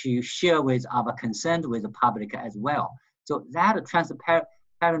to share with our consent with the public as well. So that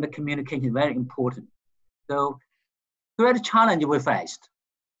transparent communication is very important. So great challenge we faced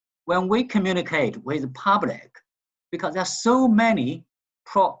when we communicate with the public, because there are so many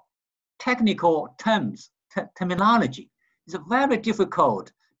technical terms, terminology. It's very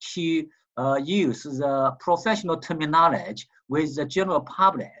difficult to use the professional terminology with the general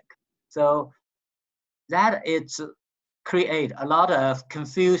public. So that it's create a lot of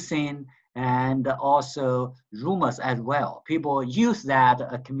confusing and also rumors as well. People use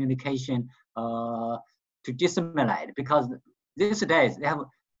that communication to disseminate, because these days they have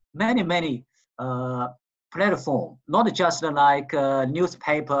many platforms, not just like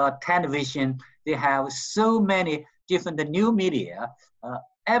newspaper, television. They have so many different new media.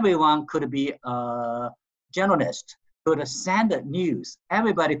 Everyone could be a journalist, could send news.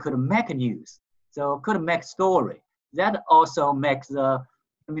 Everybody could make news, so could make story. That also makes the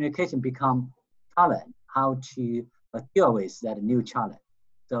communication become challenge, how to deal with that new challenge.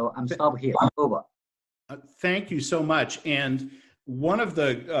 So I'm stopped here, over. Thank you so much. And one of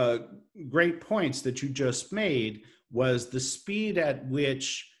the great points that you just made was the speed at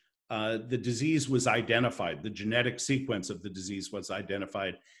which the disease was identified, the genetic sequence of the disease was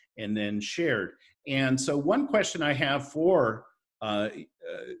identified and then shared. And so one question I have for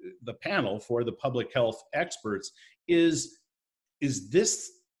the panel, for the public health experts, is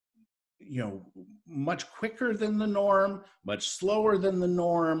this, much quicker than the norm, much slower than the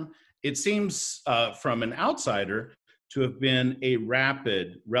norm? It seems from an outsider to have been a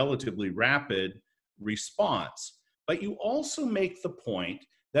relatively rapid response. But you also make the point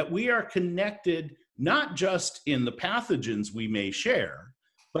that we are connected not just in the pathogens we may share,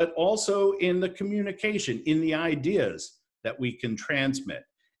 but also in the communication, in the ideas that we can transmit.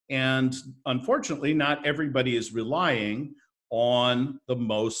 And unfortunately, not everybody is relying on the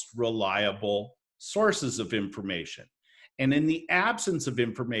most reliable sources of information. And in the absence of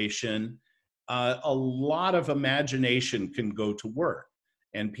information, a lot of imagination can go to work,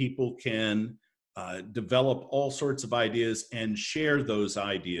 and people can develop all sorts of ideas and share those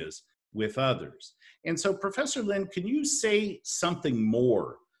ideas with others. And so, Professor Lin, can you say something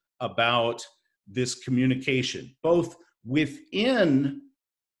more about this communication, both within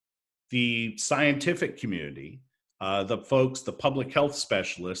the scientific community, the folks, the public health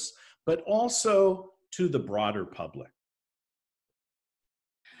specialists, but also to the broader public?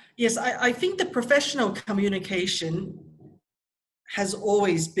 Yes, I think the professional communication has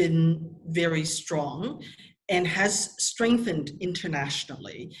always been very strong and has strengthened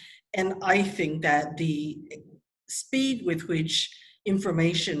internationally. And I think that the speed with which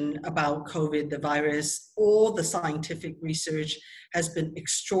information about COVID, the virus, all the scientific research has been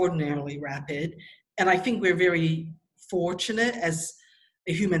extraordinarily rapid. And I think we're very fortunate as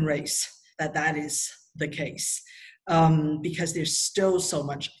a human race that that is the case. because there's still so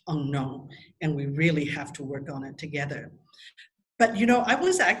much unknown, and we really have to work on it together. But you know, I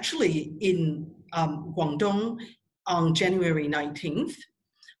was actually in Guangdong on January 19th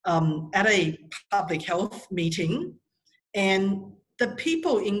at a public health meeting, and the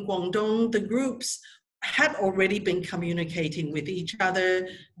people in Guangdong, the groups, had already been communicating with each other,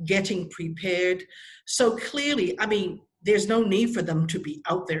 getting prepared. So clearly, I mean, there's no need for them to be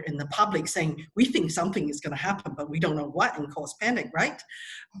out there in the public saying, we think something is going to happen, but we don't know what, and cause panic, right?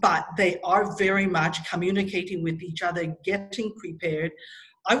 But they are very much communicating with each other, getting prepared.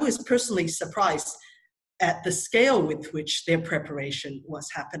 I was personally surprised at the scale with which their preparation was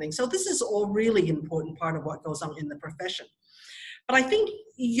happening. So this is all really important part of what goes on in the profession. But I think,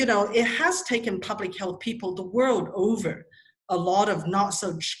 you know, it has taken public health people the world over a lot of not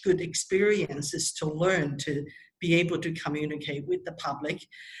so good experiences to learn to be able to communicate with the public.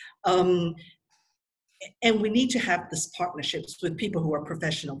 And we need to have these partnerships with people who are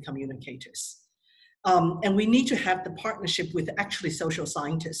professional communicators. And we need to have the partnership with actually social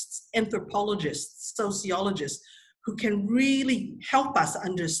scientists, anthropologists, sociologists, who can really help us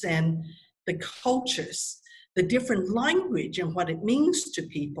understand the cultures, the different language and what it means to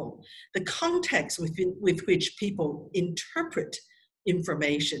people, the context with which people interpret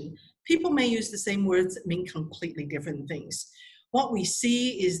information. People may use the same words that mean completely different things. What we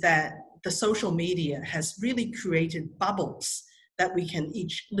see is that the social media has really created bubbles that we can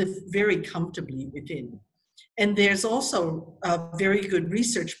each live very comfortably within. And there's also very good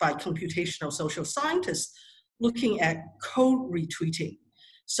research by computational social scientists looking at code retweeting.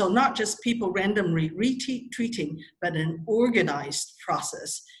 So not just people randomly retweeting, but an organized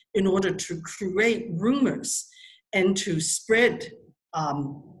process in order to create rumors and to spread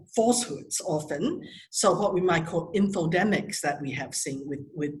falsehoods often. So what we might call infodemics that we have seen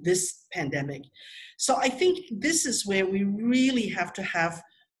with this pandemic. So I think this is where we really have to have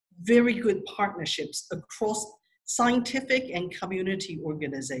very good partnerships across scientific and community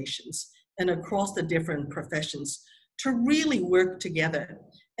organizations and across the different professions to really work together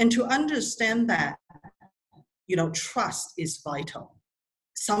and to understand that, you know, trust is vital.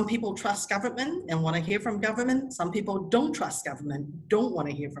 Some people trust government and want to hear from government. Some people don't trust government, don't want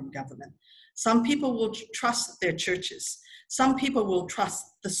to hear from government. Some people will trust their churches. Some people will trust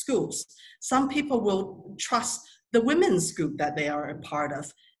the schools. Some people will trust the women's group that they are a part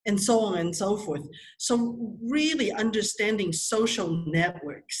of, and so on and so forth. So really understanding social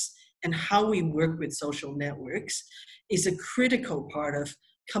networks and how we work with social networks is a critical part of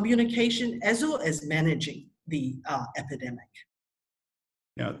communication as well as managing the epidemic.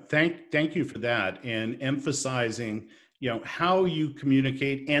 Yeah, thank you for that, and emphasizing, you know, how you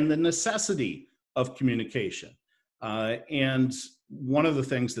communicate and the necessity of communication. And one of the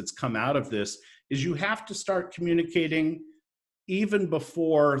things that's come out of this is you have to start communicating even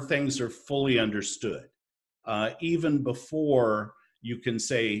before things are fully understood, even before you can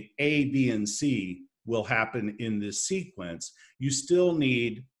say A, B, and C will happen in this sequence. You still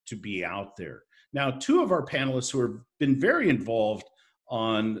need to be out there. Now, two of our panelists who have been very involved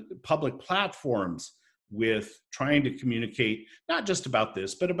on public platforms with trying to communicate not just about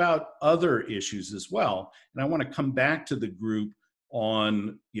this, but about other issues as well. And I want to come back to the group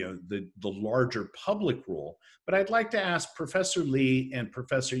on, you know, the larger public role. But I'd like to ask Professor Lee and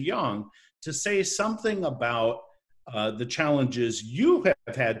Professor Young to say something about the challenges you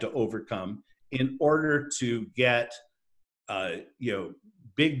have had to overcome in order to get, you know,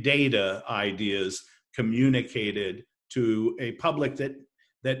 big data ideas communicated to a public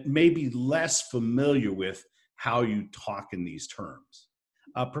that may be less familiar with how you talk in these terms.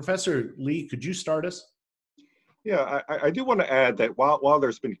 Professor Lee, could you start us? Yeah, I do want to add that while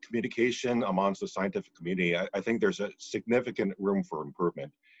there's been communication amongst the scientific community, I think there's a significant room for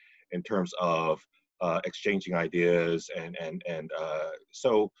improvement in terms of exchanging ideas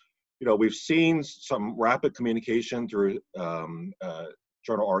so, you know, we've seen some rapid communication through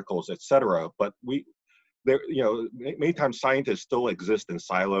journal articles, et cetera, but you know, many times scientists still exist in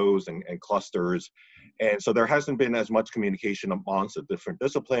silos and clusters. And so there hasn't been as much communication amongst the different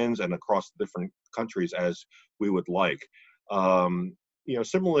disciplines and across different countries as we would like. You know,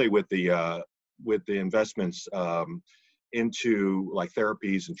 similarly with the investments into like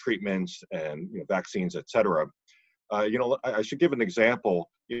therapies and treatments and, you know, vaccines, et cetera. You know, I should give an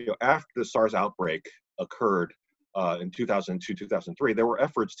example. You know, after the SARS outbreak occurred, in 2002, 2003, there were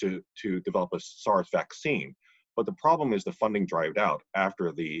efforts to develop a SARS vaccine, but the problem is the funding dried out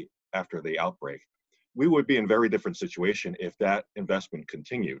after the outbreak. We would be in a very different situation if that investment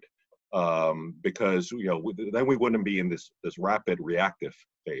continued, because, you know, then we wouldn't be in this rapid reactive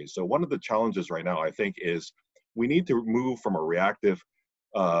phase. So one of the challenges right now, I think, is we need to move from a reactive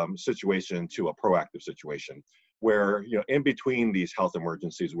situation to a proactive situation, where, you know, in between these health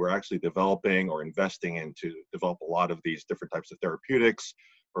emergencies, we're actually developing or investing in to develop a lot of these different types of therapeutics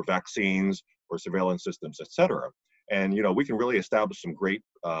or vaccines or surveillance systems, et cetera. And, you know, we can really establish some great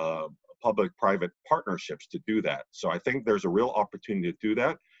public-private partnerships to do that. So I think there's a real opportunity to do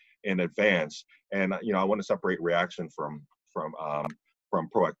that in advance. And, you know, I want to separate reaction from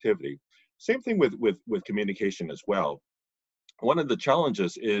proactivity. Same thing with communication as well. One of the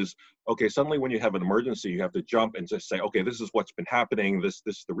challenges is, okay, suddenly when you have an emergency, you have to jump and just say, okay, this is what's been happening, this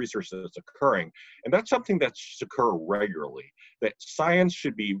is the research that's occurring. And that's something that should occur regularly, that science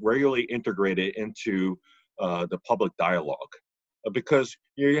should be regularly integrated into the public dialogue. Because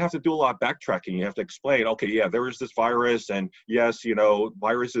you have to do a lot of backtracking. You have to explain, okay, yeah, there is this virus, and yes, you know,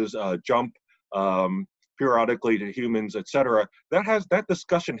 viruses jump periodically to humans, et cetera. That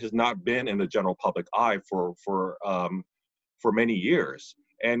discussion has not been in the general public eye for many years.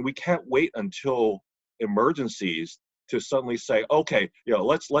 And we can't wait until emergencies to suddenly say, okay, you know,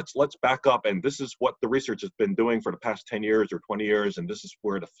 let's back up, and this is what the research has been doing for the past 10 years or 20 years, and this is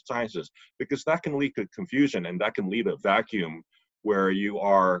where the science is, because that can lead to confusion, and that can lead to a vacuum where you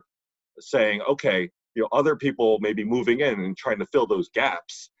are saying, okay, you know, other people may be moving in and trying to fill those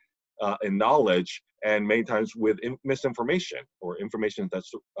gaps in knowledge, and many times with misinformation or information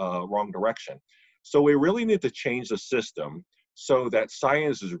that's wrong direction. So we really need to change the system so that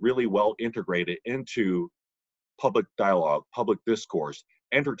science is really well integrated into public dialogue, public discourse,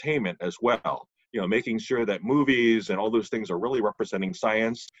 entertainment as well. You know, making sure that movies and all those things are really representing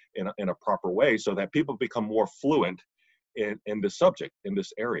science in a proper way, so that people become more fluent in this subject, in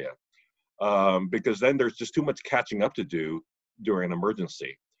this area. Because then there's just too much catching up to do during an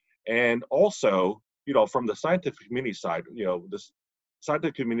emergency. And also, you know, from the scientific community side, you know, this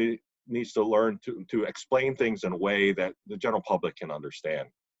scientific community needs to learn to explain things in a way that the general public can understand.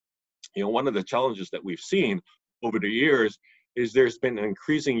 You know, one of the challenges that we've seen over the years is there's been an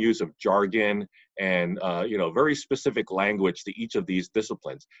increasing use of jargon and, you know, very specific language to each of these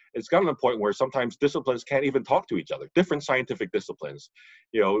disciplines. It's gotten to the point where sometimes disciplines can't even talk to each other, different scientific disciplines.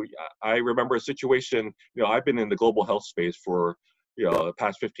 You know, I remember a situation, you know, I've been in the global health space for, you know, the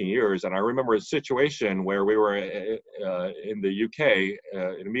past 15 years. And I remember a situation where we were in the UK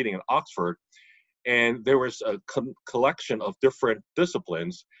in a meeting in Oxford, and there was a collection of different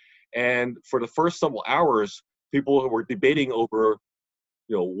disciplines. And for the first several hours, people were debating over,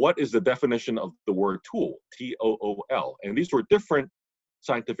 you know, what is the definition of the word tool, T-O-O-L. And these were different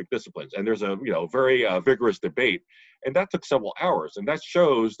scientific disciplines. And there's a, you know, very vigorous debate. And that took several hours. And that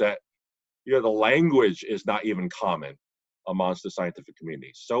shows that, you know, the language is not even common amongst the scientific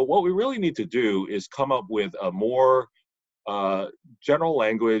community. So what we really need to do is come up with a more general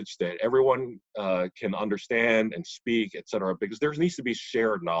language that everyone can understand and speak, et cetera, because there needs to be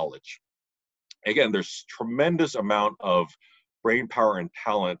shared knowledge. Again, there's tremendous amount of brain power and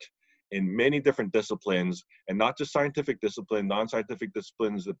talent in many different disciplines, and not just scientific discipline, non-scientific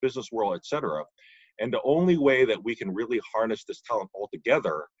disciplines, the business world, et cetera. And the only way that we can really harness this talent all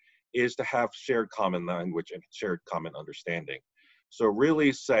together is to have shared common language and shared common understanding. So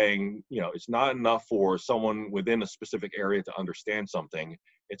really saying, you know, it's not enough for someone within a specific area to understand something.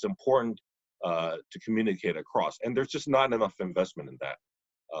 It's important to communicate across. And there's just not enough investment in that.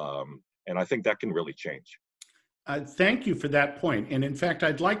 And I think that can really change. Thank you for that point. And in fact,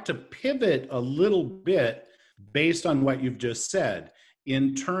 I'd like to pivot a little bit based on what you've just said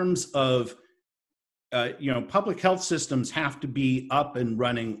in terms of, you know, public health systems have to be up and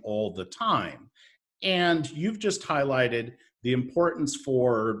running all the time. And you've just highlighted the importance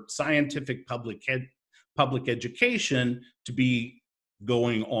for scientific public education to be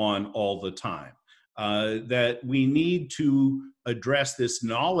going on all the time. That we need to address this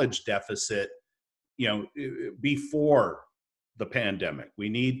knowledge deficit, you know, before the pandemic. We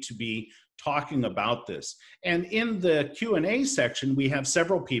need to be talking about this. And in the Q&A section, we have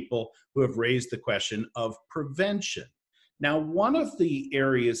several people who have raised the question of prevention. Now, one of the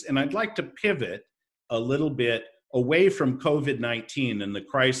areas, and I'd like to pivot a little bit away from COVID-19 and the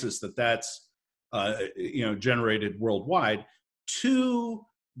crisis that's you know, generated worldwide, to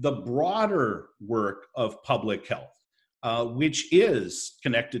the broader work of public health, which is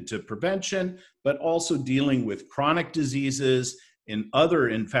connected to prevention, but also dealing with chronic diseases and other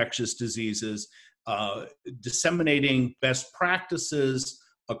infectious diseases, disseminating best practices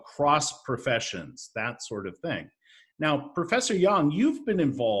across professions, that sort of thing. Now, Professor Yang, you've been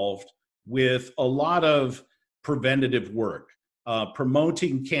involved with a lot of preventative work,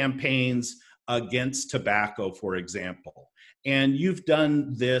 promoting campaigns against tobacco, for example. And you've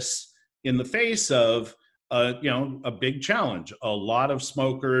done this in the face of a big challenge. A lot of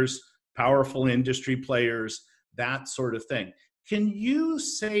smokers, powerful industry players, that sort of thing. Can you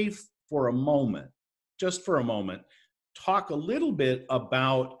say for a moment, just for a moment, talk a little bit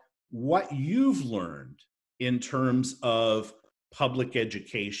about what you've learned in terms of public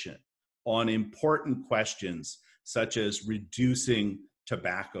education on important questions such as reducing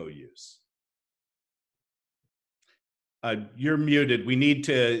tobacco use? You're muted. You need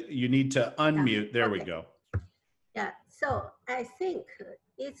to unmute. There we go. Yeah, so I think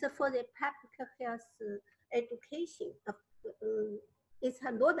it's for the public health education. It's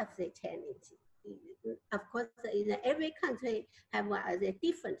a lot of the challenge. Of course, in every country have a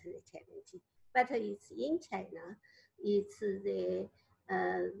different challenge, but it's in China, it's the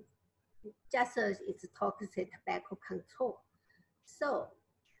just it's toxic tobacco control. So,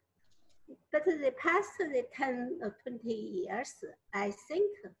 but the past 10 or 20 years, I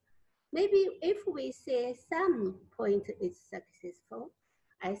think maybe if we say some point is successful,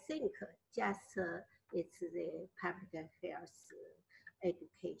 I think just it's the public health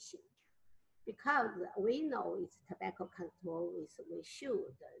education. Because we know it's tobacco control, we should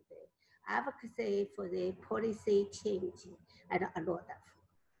the advocacy for the policy change and a lot of.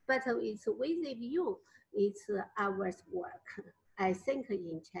 But it's with the view, it's hours work. I think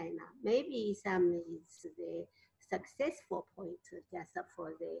in China, maybe some is the successful point just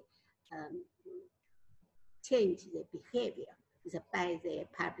for the change the behavior is by the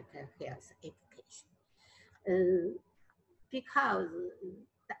public health education. Because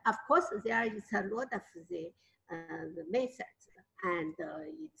of course there is a lot of the methods and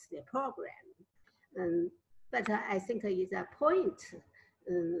it's the program. But I think it's a point,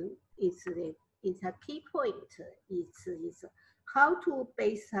 it's a key point, it's how to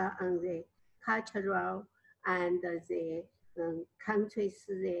base on the cultural and the country's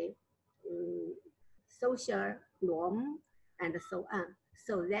the social norm and so on.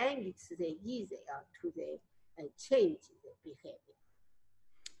 So then it's the easier to the change the behavior.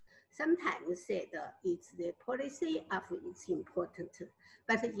 Sometimes said it's the policy of it's important,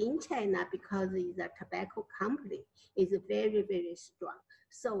 but in China, because it's a tobacco company, it's very, very strong.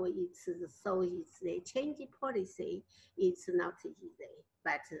 So it's the changing policy, it's not easy,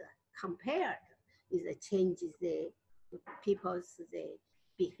 but compared is it changes the people's the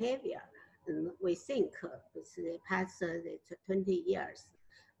behavior. And we think it's the past the 20 years,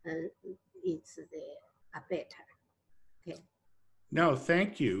 it's better. Okay. No,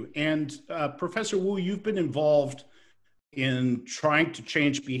 thank you. And Professor Wu, you've been involved in trying to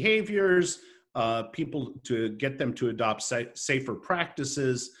change behaviors, people to get them to adopt safer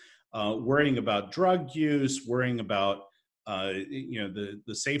practices, worrying about drug use, worrying about the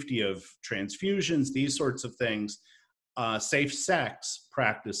safety of transfusions, these sorts of things, safe sex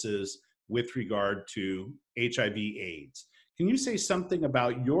practices with regard to HIV/AIDS. Can you say something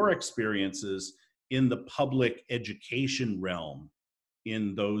about your experiences in the public education realm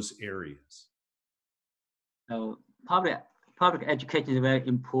in those areas? Public education is very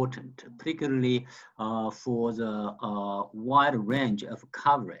important, particularly for the wide range of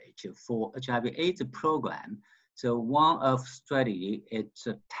coverage for HIV/AIDS program. So one of strategy is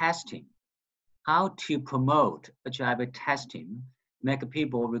testing, how to promote HIV testing, make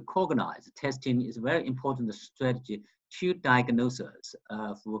people recognize testing is a very important strategy to diagnosis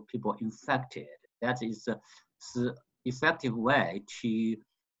for people infected. That is the effective way to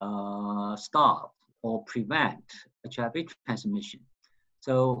stop or prevent HIV transmission.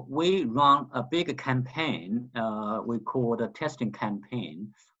 So we run a big campaign, we call the testing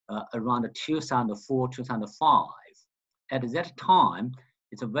campaign, around 2004, 2005. At that time,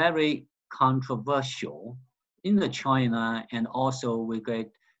 it's a very controversial in the China, and also we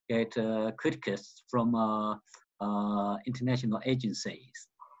get critics from international agencies.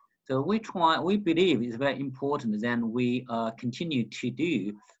 So we believe it's very important that we continue to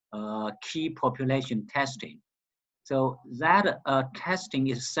do key population testing. So that testing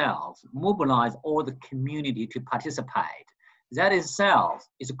itself mobilize all the community to participate. That itself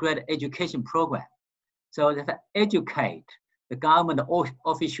is a great education program. So that educate the government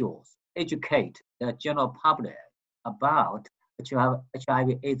officials, educate the general public about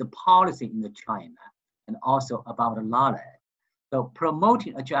HIV/AIDS policy in China, and also about the knowledge. So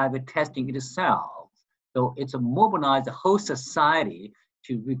promoting HIV testing itself, so it's a mobilize the whole society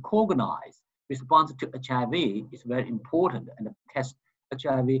to recognize response to HIV is very important, and the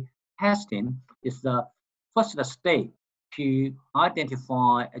HIV testing is the first step to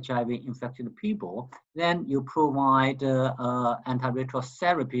identify HIV infected people. Then you provide antiretroviral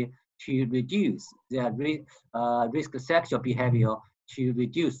therapy to reduce their risk sexual behavior, to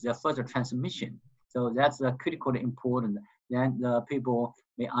reduce their further transmission. So that's critically important. Then the people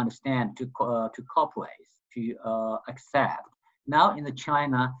may understand to cooperate, to accept. Now in the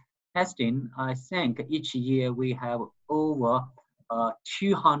China testing, I think each year we have over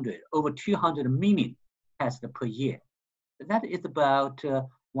 200 million tests per year. That is about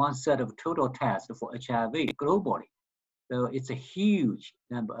 1/3 of total tests for HIV globally. So it's a huge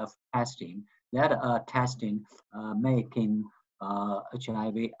number of testing that are testing, making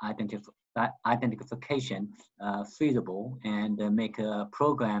HIV identification feasible and make a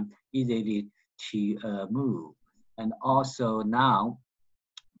program easily to move. And also now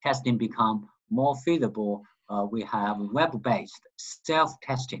testing become more feasible. We have web-based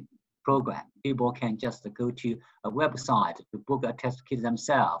self-testing program. People can just go to a website to book a test kit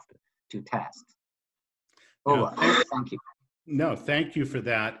themselves to test. Over. Thank you. No, thank you for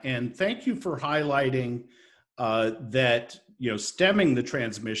that. And thank you for highlighting that, stemming the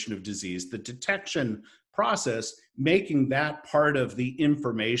transmission of disease, the detection process, making that part of the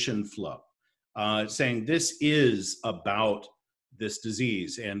information flow, saying this is about this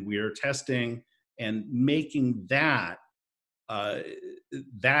disease and we are testing and making that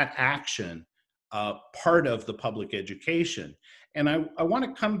that action part of the public education. And I want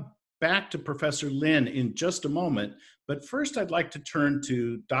to come back to Professor Lin in just a moment, but first I'd like to turn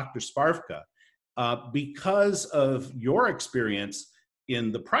to Dr. Sparfka. Because of your experience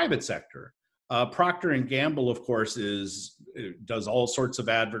in the private sector, Procter & Gamble, of course, does all sorts of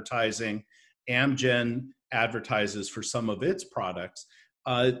advertising. Amgen advertises for some of its products.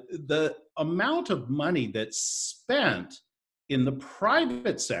 The amount of money that's spent in the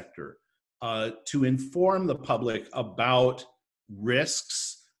private sector to inform the public about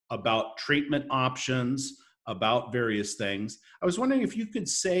risks, about treatment options, about various things. I was wondering if you could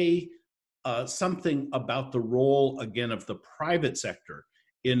say something about the role, again, of the private sector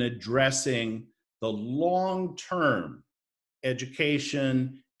in addressing the long-term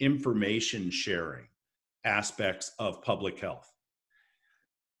education, information sharing aspects of public health.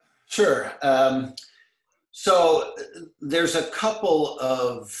 Sure. So there's a couple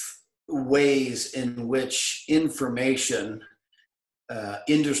of ways in which information,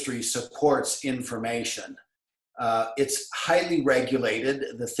 industry supports information. It's highly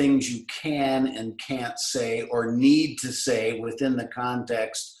regulated, the things you can and can't say or need to say within the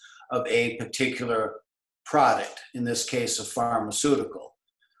context of a particular product, in this case, a pharmaceutical.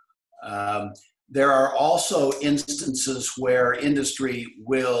 There are also instances where industry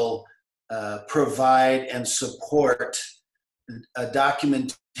will provide and support a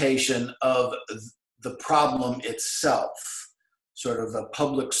documentation of the problem itself, sort of a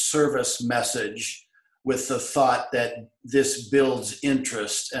public service message with the thought that this builds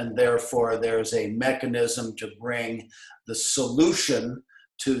interest and therefore there's a mechanism to bring the solution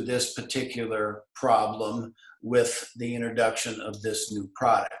to this particular problem with the introduction of this new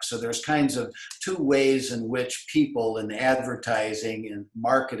product. So there's kinds of two ways in which people in advertising and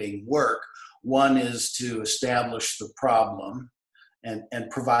marketing work. One is to establish the problem and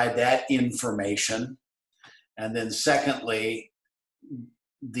provide that information. And then secondly,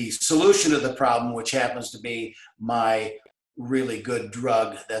 the solution to the problem, which happens to be my really good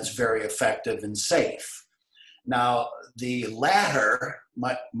drug that's very effective and safe. Now, the latter,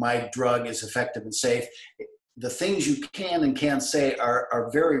 my drug is effective and safe, the things you can and can't say are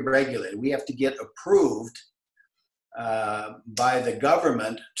very regulated. We have to get approved by the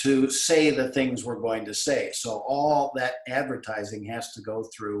government to say the things we're going to say. So all that advertising has to go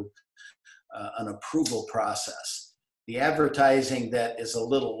through an approval process. The advertising that is a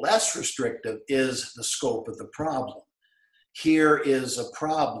little less restrictive is the scope of the problem. Here is a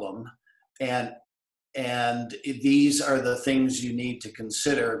problem, and these are the things you need to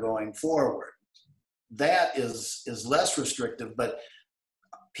consider going forward. That is less restrictive, but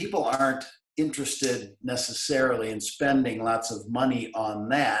people aren't interested necessarily in spending lots of money on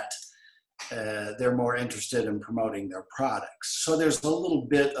that. They're more interested in promoting their products. So there's a little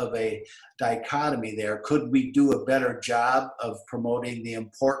bit of a dichotomy there. Could we do a better job of promoting the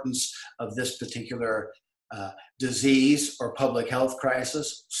importance of this particular disease or public health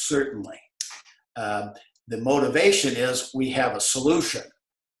crisis? Certainly. The motivation is we have a solution.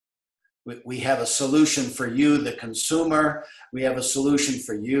 We have a solution for you, the consumer. We have a solution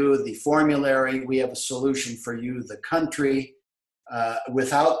for you, the formulary. We have a solution for you, the country.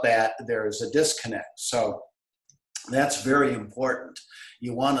 Without that, there's a disconnect. So that's very important.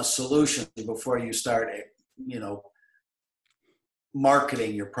 You want a solution before you start,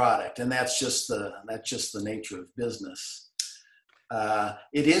 marketing your product, and that's just the nature of business.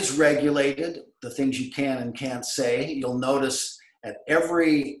 It is regulated, the things you can and can't say. You'll notice at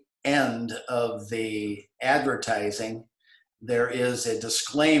every end of the advertising, there is a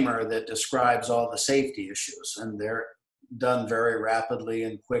disclaimer that describes all the safety issues, and they're done very rapidly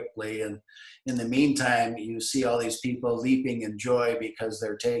and quickly. And in the meantime, you see all these people leaping in joy because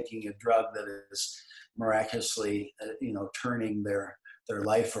they're taking a drug that is miraculously, turning their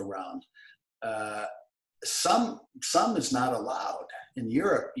life around. Some is not allowed. In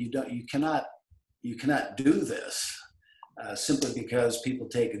Europe, you cannot do this simply because people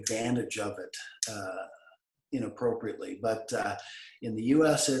take advantage of it inappropriately. But in the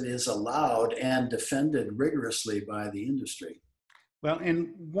US, it is allowed and defended rigorously by the industry. Well, and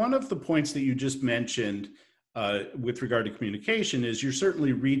one of the points that you just mentioned with regard to communication is you're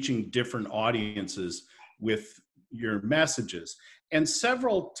certainly reaching different audiences with your messages. And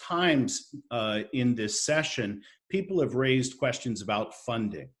several times in this session, people have raised questions about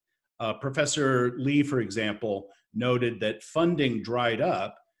funding. Professor Lee, for example, noted that funding dried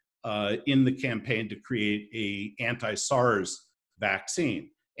up in the campaign to create a anti-SARS vaccine,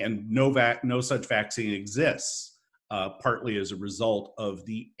 and no such vaccine exists, partly as a result of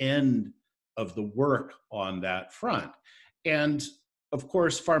the end of the work on that front. And of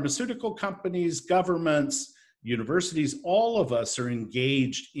course, pharmaceutical companies, governments, universities, all of us are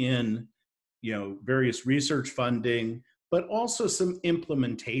engaged in, various research funding, but also some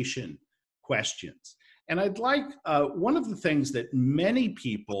implementation questions. And I'd like, one of the things that many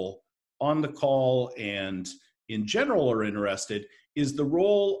people on the call and in general are interested is the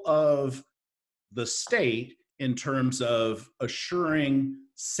role of the state in terms of assuring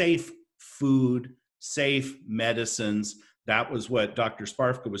safe food, safe medicines. That was what Dr.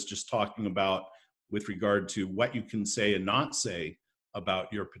 Sparfka was just talking about with regard to what you can say and not say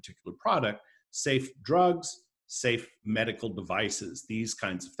about your particular product, safe drugs, safe medical devices, these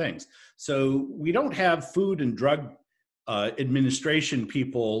kinds of things. So we don't have Food and Drug Administration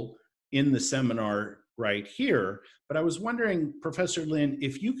people in the seminar right here, but I was wondering, Professor Lin,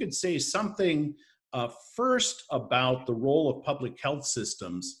 if you could say something first about the role of public health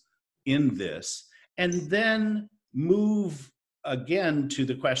systems in this, and then move again to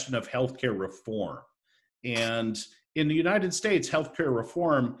the question of healthcare reform. And in the United States, healthcare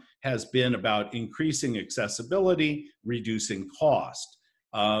reform has been about increasing accessibility, reducing cost.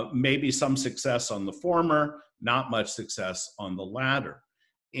 Maybe some success on the former, not much success on the latter.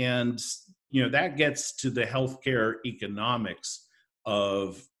 And that gets to the healthcare economics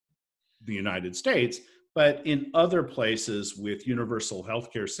of the United States, but in other places with universal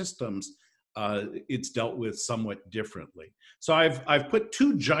healthcare systems, it's dealt with somewhat differently. So I've put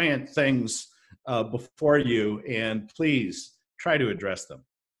two giant things before you, and please try to address them.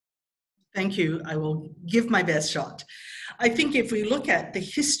 Thank you. I will give my best shot. I think if we look at the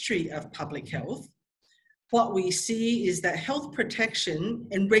history of public health, what we see is that health protection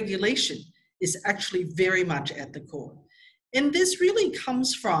and regulation is actually very much at the core. And this really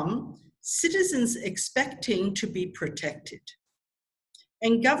comes from citizens expecting to be protected.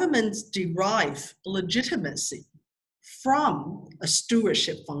 And governments derive legitimacy from a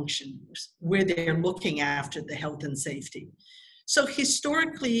stewardship function where they're looking after the health and safety. So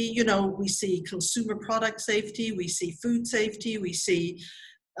historically, we see consumer product safety, we see food safety, we see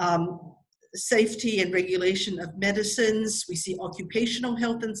safety and regulation of medicines, we see occupational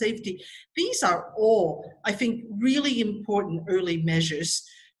health and safety. These are all, I think, really important early measures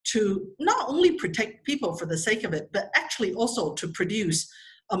to not only protect people for the sake of it, but actually also to produce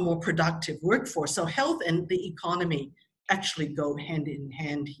a more productive workforce. So health and the economy actually go hand in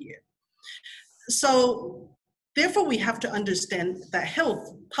hand here. So therefore, we have to understand that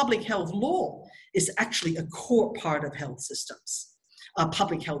public health law is actually a core part of health systems,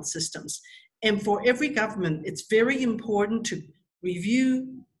 public health systems. And for every government, it's very important to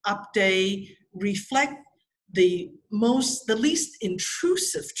review, update, reflect the least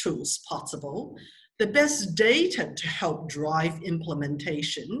intrusive tools possible, the best data to help drive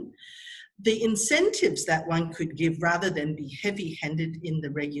implementation, the incentives that one could give rather than be heavy-handed in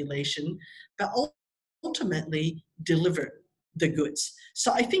the regulation, but ultimately deliver the goods.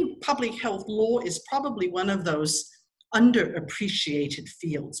 So I think public health law is probably one of those underappreciated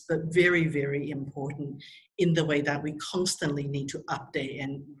fields, but very, very important in the way that we constantly need to update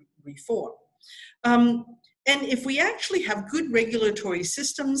and reform. And if we actually have good regulatory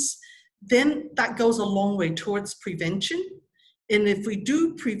systems, then that goes a long way towards prevention. And if we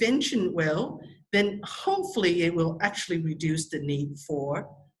do prevention well, then hopefully it will actually reduce the need for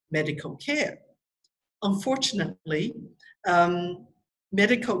medical care. Unfortunately,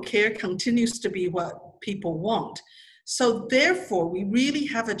 medical care continues to be what people want. So therefore, we really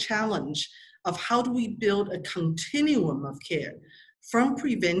have a challenge of how do we build a continuum of care from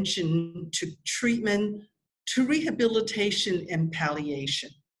prevention to treatment to rehabilitation and palliation.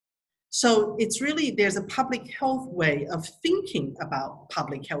 So it's really, there's a public health way of thinking about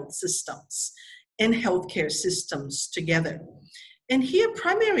public health systems and healthcare systems together. And here,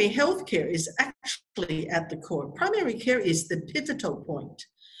 primary healthcare is actually at the core. Primary care is the pivotal point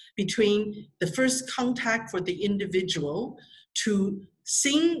between the first contact for the individual to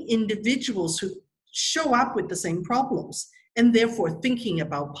seeing individuals who show up with the same problems, and therefore thinking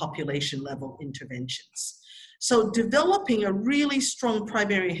about population level interventions. So developing a really strong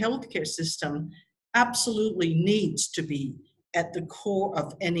primary healthcare system absolutely needs to be at the core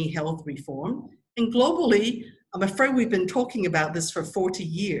of any health reform. And globally, I'm afraid we've been talking about this for 40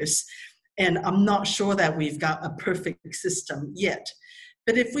 years, and I'm not sure that we've got a perfect system yet.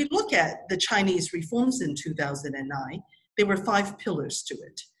 But if we look at the Chinese reforms in 2009, there were 5 pillars to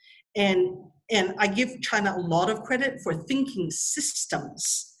it. And I give China a lot of credit for thinking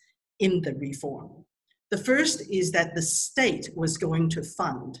systems in the reform. The first is that the state was going to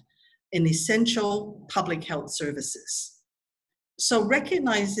fund an essential public health services. So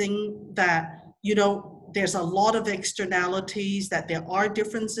recognizing that, you know, there's a lot of externalities, that there are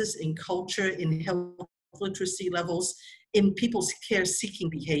differences in culture, in health literacy levels, in people's care-seeking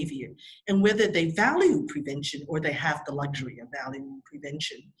behavior, and whether they value prevention or they have the luxury of valuing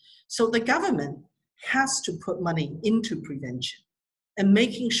prevention. So the government has to put money into prevention and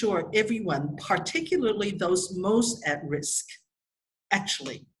making sure everyone, particularly those most at risk,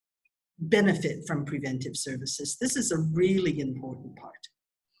 actually benefit from preventive services. This is a really important part.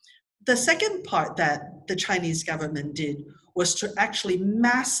 The second part that the Chinese government did was to actually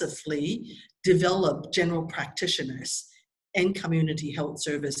massively develop general practitioners and community health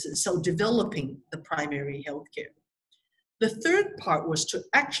services, so developing the primary healthcare. The third part was to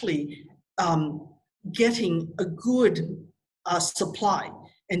actually getting a good supply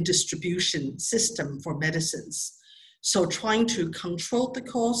and distribution system for medicines. So trying to control the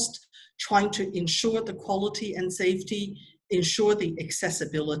cost, trying to ensure the quality and safety, ensure the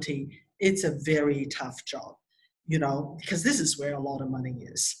accessibility. It's a very tough job, you know, because this is where a lot of money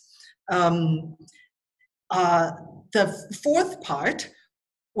is. The fourth part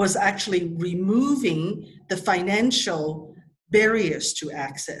was actually removing the financial barriers to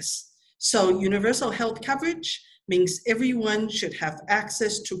access. So universal health coverage means everyone should have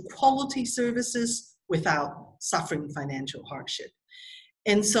access to quality services without suffering financial hardship.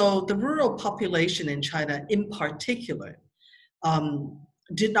 And so the rural population in China in particular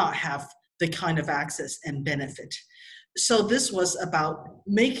did not have the kind of access and benefit. So this was about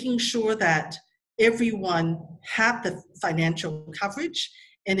making sure that everyone had the financial coverage,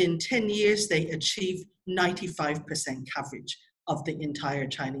 and in 10 years they achieved 95% coverage of the entire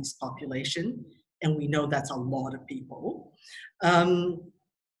Chinese population, and we know that's a lot of people.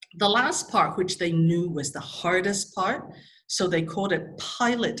 The last part, which they knew was the hardest part, so they called it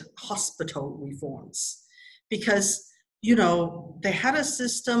pilot hospital reforms, because, you know, they had a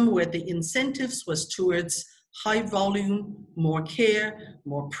system where the incentives was towards high volume, more care,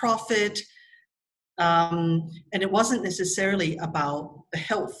 more profit, and it wasn't necessarily about the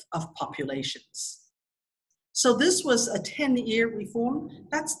health of populations. So this was a 10-year reform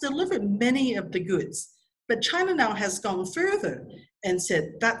that's delivered many of the goods. But China now has gone further and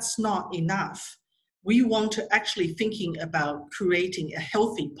said that's not enough. We want to actually thinking about creating a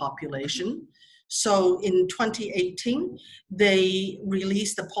healthy population. So in 2018, they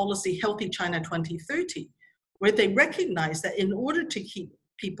released the policy Healthy China 2030, where they recognized that in order to keep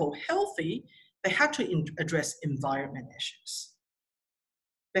people healthy, they had to address environment issues.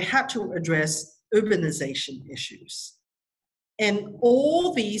 They had to address urbanization issues. And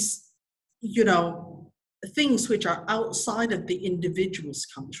all these, you know, things which are outside of the individual's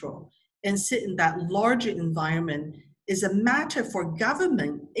control and sit in that larger environment is a matter for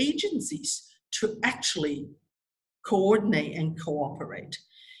government agencies to actually coordinate and cooperate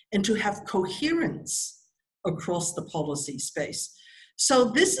and to have coherence across the policy space. So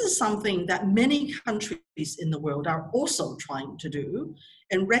this is something that many countries in the world are also trying to do,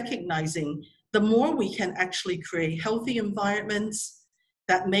 and recognizing the more we can actually create healthy environments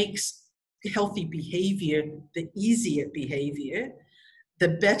that makes healthy behavior the easier behavior, the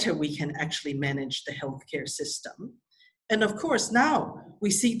better we can actually manage the healthcare system. And of course, now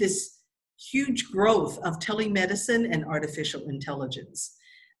we see this huge growth of telemedicine and artificial intelligence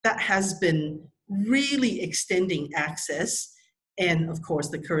that has been really extending access. And of course,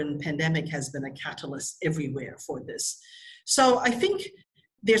 the current pandemic has been a catalyst everywhere for this. So I think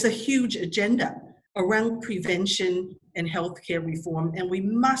there's a huge agenda around prevention and healthcare reform, and we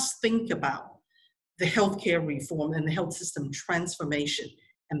must think about the healthcare reform and the health system transformation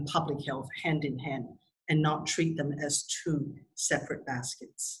and public health hand in hand, and not treat them as two separate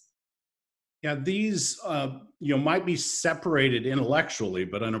baskets. Yeah, these might be separated intellectually,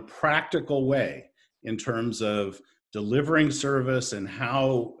 but in a practical way in terms of delivering service and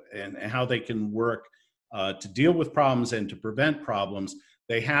how they can work to deal with problems and to prevent problems.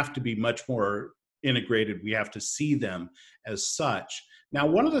 They have to be much more integrated. We have to see them as such. Now,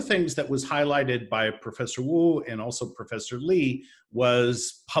 one of the things that was highlighted by Professor Wu and also Professor Lee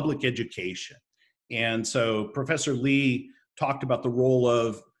was public education. And so Professor Lee talked about the role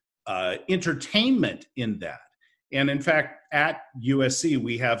of entertainment in that. And in fact, at USC,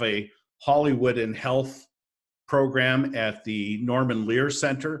 we have a Hollywood and Health program at the Norman Lear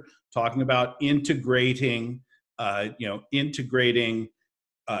Center talking about integrating HIV/AIDS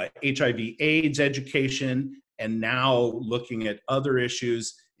education, and now looking at other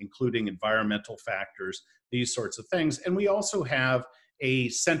issues, including environmental factors, these sorts of things. And we also have a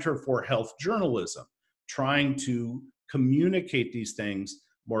Center for Health Journalism trying to communicate these things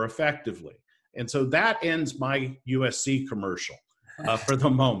more effectively. And so that ends my USC commercial for the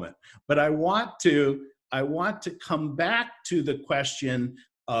moment. But I want to come back to the question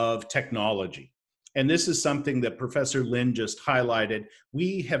of technology. And this is something that Professor Lin just highlighted.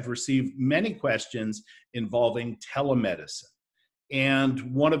 We have received many questions involving telemedicine.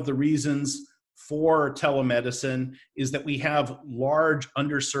 And one of the reasons for telemedicine is that we have large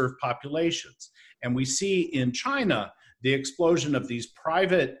underserved populations. And we see in China the explosion of these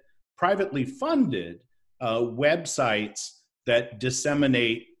privately funded websites that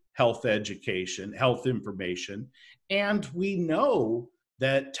disseminate health education, health information. And we know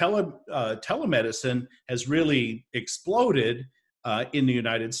that telemedicine has really exploded in the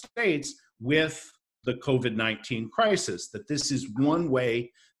United States with the COVID-19 crisis, that this is one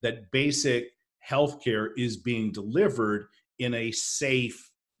way that basic healthcare is being delivered in a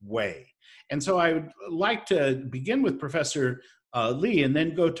safe way. And so I would like to begin with Professor Lee and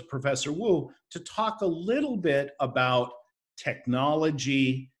then go to Professor Wu to talk a little bit about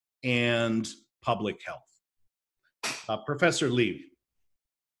technology and public health. Professor Lee.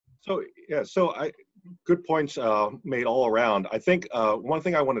 Good points made all around. I think one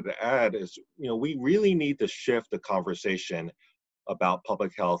thing I wanted to add is, we really need to shift the conversation about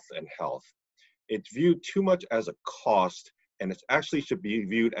public health and health. It's viewed too much as a cost, and it actually should be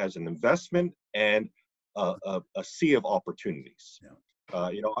viewed as an investment and a sea of opportunities.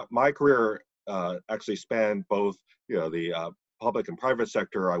 Yeah. My career actually spanned both, the public and private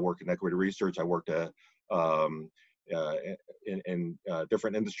sector. I worked in equity research. I worked in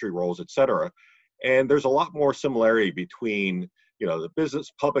different industry roles, et cetera. And there's a lot more similarity between, the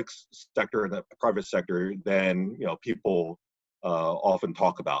business, public sector and the private sector than, people often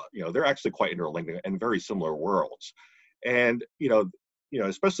talk about. They're actually quite interlinked and very similar worlds. And,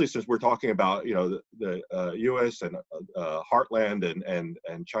 especially since we're talking about, the U.S. and Heartland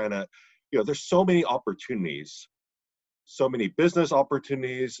and China, there's so many opportunities, so many business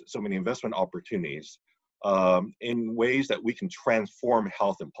opportunities, so many investment opportunities in ways that we can transform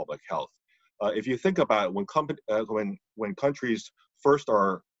health and public health. If you think about it, when countries first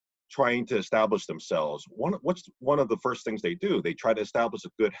are trying to establish themselves, what's one of the first things they do? They try to establish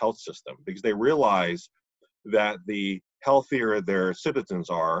a good health system because they realize that the healthier their citizens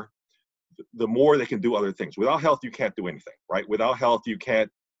are, the more they can do other things. Without health, you can't do anything, right? Without health, you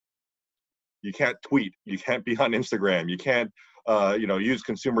can't tweet, you can't be on Instagram, you can't use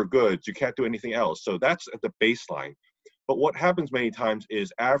consumer goods, you can't do anything else. So that's at the baseline. But what happens many times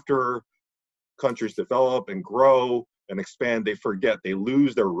is after countries develop and grow and expand, they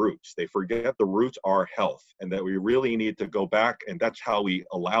lose their roots. They forget the roots are health, and that we really need to go back, and that's how we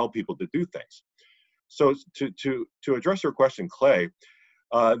allow people to do things. So to address your question, Clay,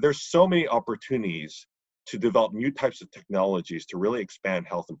 there's so many opportunities to develop new types of technologies to really expand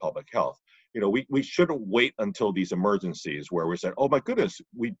health and public health. We shouldn't wait until these emergencies where we said, oh my goodness,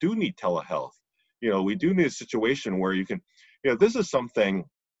 we do need telehealth. We do need a situation where you can, this is something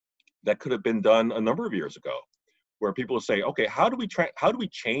that could have been done a number of years ago, where people say, okay, how do we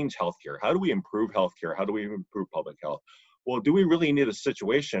change healthcare? How do we improve healthcare? How do we improve public health? Well, do we really need a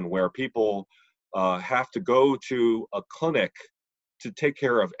situation where people have to go to a clinic to take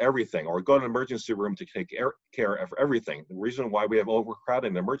care of everything, or go to an emergency room to take care of everything? The reason why we have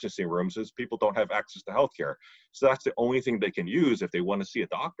overcrowded emergency rooms is people don't have access to healthcare. So that's the only thing they can use if they want to see a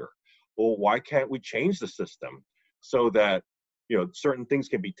doctor. Well, why can't we change the system so that, certain things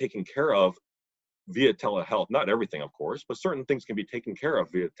can be taken care of via telehealth? Not everything, of course, but certain things can be taken care of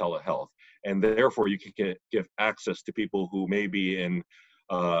via telehealth. And therefore you can give access to people who may be in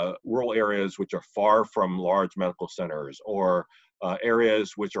rural areas which are far from large medical centers, or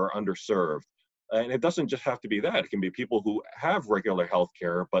areas which are underserved. And it doesn't just have to be that. It can be people who have regular health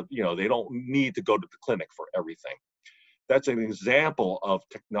care, but they don't need to go to the clinic for everything. That's an example of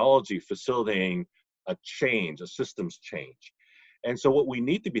technology facilitating a change, a systems change. And so what we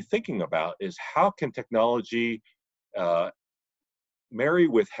need to be thinking about is how can technology marry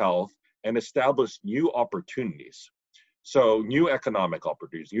with health and establish new opportunities. So new economic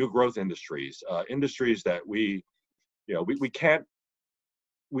opportunities, new growth industries, industries that we're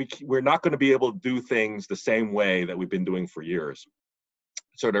not going to be able to do things the same way that we've been doing for years.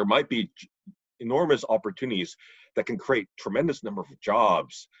 So there might be enormous opportunities that can create tremendous number of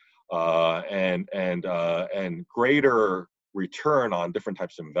jobs and greater return on different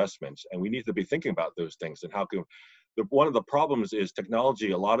types of investments. And we need to be thinking about those things and how can. One of the problems is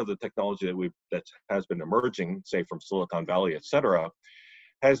technology. A lot of the technology that has been emerging, say from Silicon Valley, et cetera,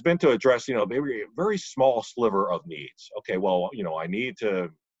 has been to address maybe a very small sliver of needs. Okay, well, I need a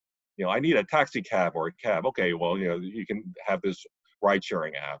taxi cab or a cab. Okay, well, you can have this ride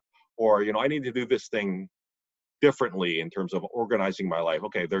sharing app, or I need to do this thing differently in terms of organizing my life.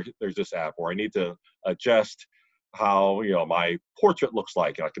 Okay, there's this app, or I need to adjust how my portrait looks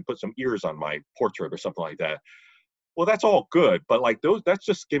like, and I can put some ears on my portrait or something like that. Well, that's all good, but that's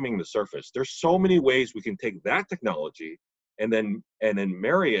just skimming the surface. There's so many ways we can take that technology and then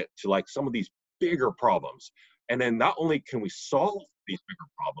marry it to some of these bigger problems. And then not only can we solve these bigger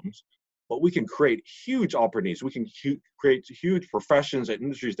problems, but we can create huge opportunities. We can create huge professions and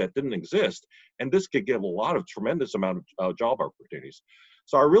industries that didn't exist. And this could give a lot of tremendous amount of job opportunities.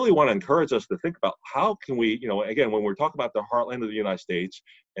 So I really want to encourage us to think about how can we, again, when we're talking about the heartland of the United States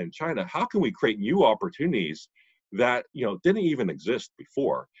and China, how can we create new opportunities that didn't even exist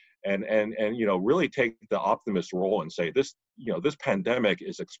before, and really take the optimist role and say this pandemic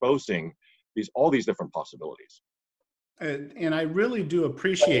is exposing all these different possibilities. And I really do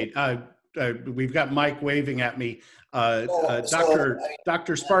appreciate. We've got Mike waving at me. Dr.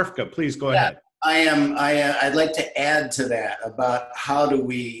 Sparfka, please go ahead. I'd like to add to that about how do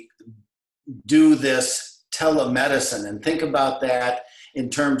we do this telemedicine and think about that in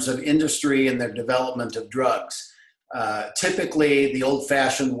terms of industry and their development of drugs. Typically, the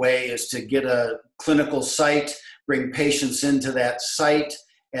old-fashioned way is to get a clinical site, bring patients into that site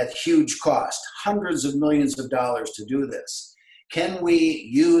at huge cost, hundreds of millions of dollars to do this. Can we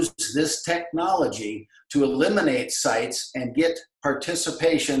use this technology to eliminate sites and get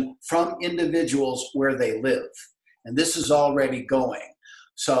participation from individuals where they live? And this is already going.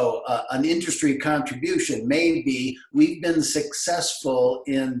 So an industry contribution may be, we've been successful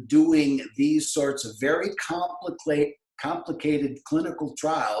in doing these sorts of very complicated clinical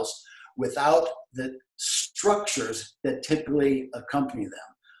trials without the structures that typically accompany them.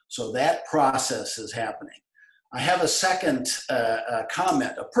 So that process is happening. I have a second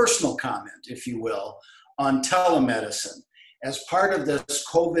comment, a personal comment, if you will, on telemedicine. As part of this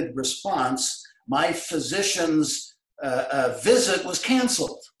COVID response, my physician's visit was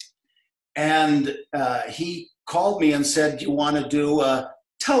canceled. And he called me and said, do you want to do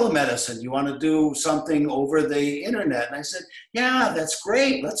telemedicine? You want to do something over the internet? And I said, yeah, that's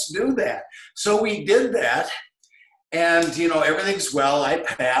great. Let's do that. So we did that. And, everything's well. I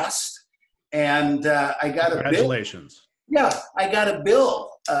passed. And I got a bill. Congratulations. Yeah, I got a bill.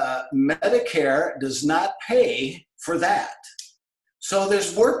 Medicare does not pay for that. So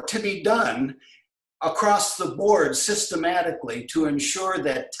there's work to be done across the board systematically to ensure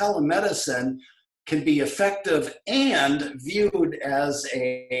that telemedicine can be effective and viewed as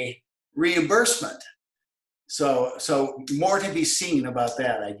a reimbursement. So more to be seen about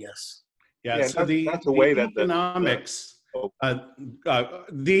that, I guess. Yeah, so the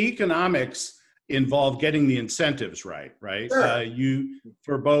economics involve getting the incentives right? Sure.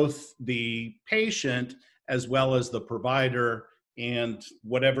 For both the patient as well as the provider and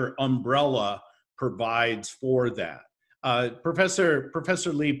whatever umbrella provides for that. Professor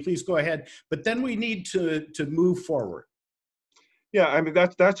Lee, please go ahead. But then we need to move forward. Yeah, I mean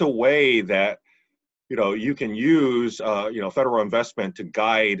that's a way that you can use federal investment to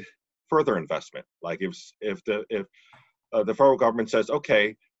guide further investment. Like if the federal government says,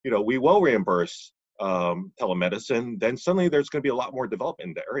 okay, we will reimburse telemedicine, then suddenly there's going to be a lot more development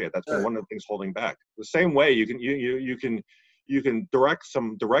in the area. That's been one of the things holding back. The same way you can direct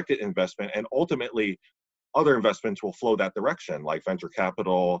some directed investment, and ultimately other investments will flow that direction, like venture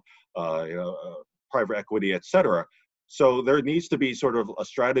capital, private equity, et cetera. So there needs to be sort of a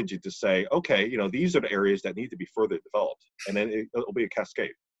strategy to say, okay, these are the areas that need to be further developed, and then it'll be a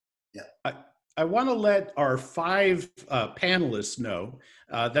cascade. Yeah. I want to let our 5 panelists know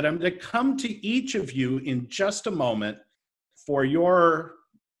that I'm going to come to each of you in just a moment for your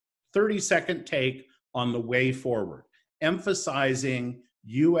 30-second take on the way forward, emphasizing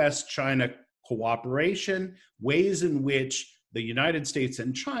U.S.-China cooperation, ways in which the United States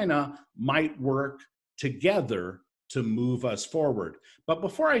and China might work together to move us forward. But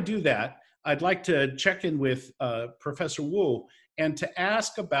before I do that, I'd like to check in with Professor Wu and to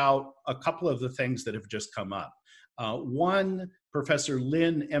ask about a couple of the things that have just come up. One, Professor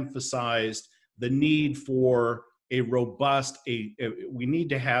Lin emphasized the need for a robust, we need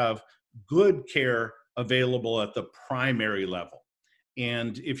to have good care available at the primary level.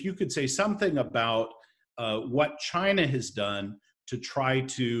 And if you could say something about what China has done to try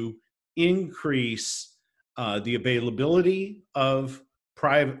to increase the availability of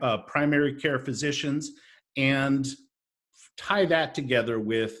primary care physicians and tie that together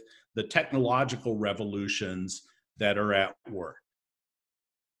with the technological revolutions that are at work.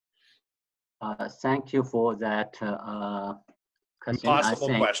 Thank you for that question.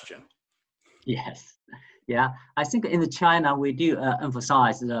 Impossible question. Yes. Yeah, I think in China, we do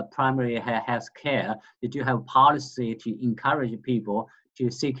emphasize the primary health care. They do have policy to encourage people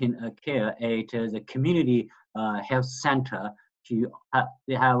to seek care at the community health center.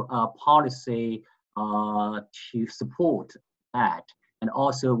 They have a policy to support that. And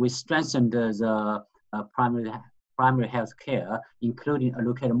also we strengthened the primary health care, including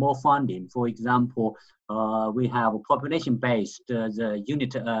allocate more funding. For example, we have population-based the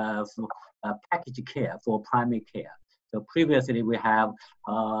unit of package care for primary care. So previously we have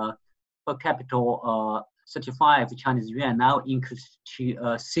per capita 35 Chinese yuan, now increased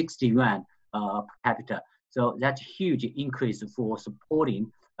to 60 yuan per capita. So that's a huge increase for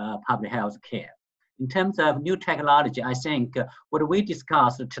supporting public health care. In terms of new technology, I think what we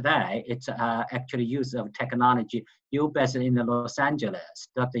discussed today, it's actually use of technology. You based in the Los Angeles,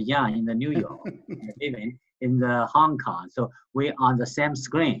 Dr. Yang in the New York, even in the Hong Kong. So we're on the same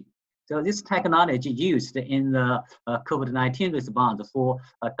screen. So this technology used in the COVID-19 response for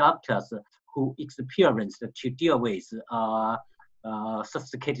doctors who experienced to deal with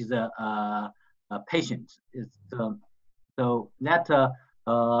sophisticated patients. So that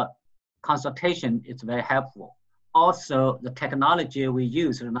consultation is very helpful. Also, the technology we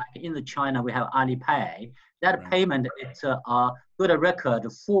use, like in China, we have Alipay. That payment is a good record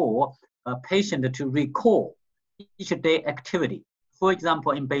for a patient to recall each day activity. For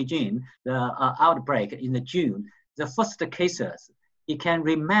example, in Beijing, the outbreak in June, the first cases, he can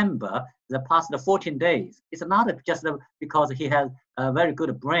remember the past 14 days. It's not just because he has a very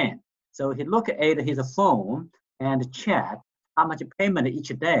good brain. So he look at his phone and check how much payment each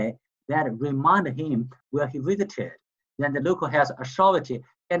day that remind him where he visited. Then the local health authority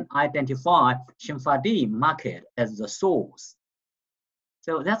can identify Xinfadi market as the source.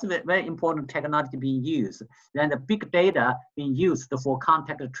 So that's a very important technology being used. Then the big data being used for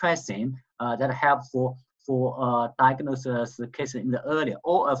contact tracing that help for diagnosis cases in the early.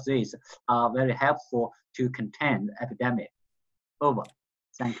 All of these are very helpful to contain the epidemic. Over.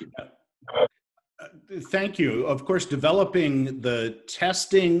 Thank you. Thank you. Of course, developing the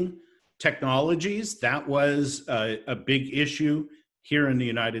testing technologies, that was a big issue here in the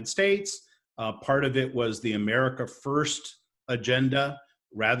United States. Part of it was the America First agenda,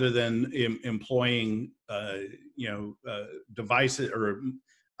 rather than employing devices or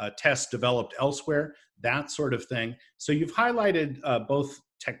tests developed elsewhere, that sort of thing. So you've highlighted both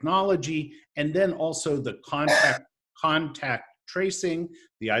technology and then also the contact tracing,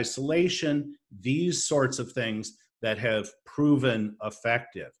 the isolation, these sorts of things that have proven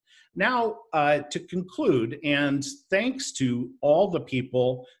effective. Now, to conclude, and thanks to all the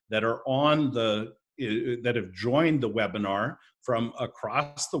people that are on that have joined the webinar from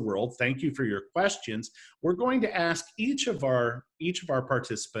across the world, thank you for your questions. We're going to ask each of our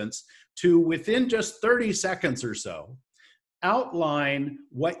participants to, within just 30 seconds or so, outline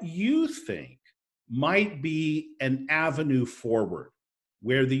what you think might be an avenue forward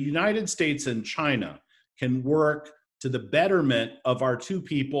where the United States and China can work to the betterment of our two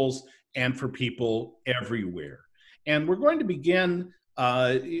peoples and for people everywhere. And we're going to begin,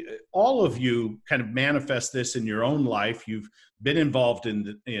 all of you kind of manifest this in your own life. You've been involved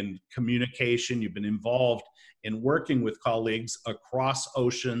in communication, you've been involved in working with colleagues across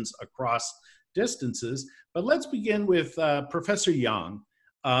oceans, across distances. But let's begin with Professor Yang,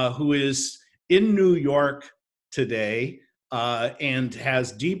 who is in New York today and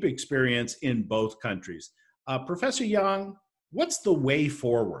has deep experience in both countries. Professor Yang, what's the way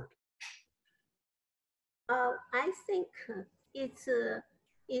forward? I think it's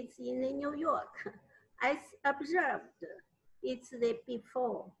it's in New York. I observed it's the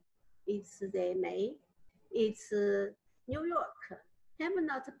before, it's the May, it's New York have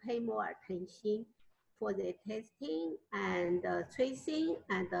not paid more attention for the testing and tracing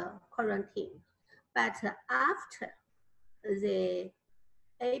and quarantine. But after the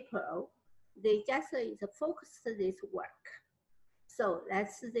April, they just focused this work. So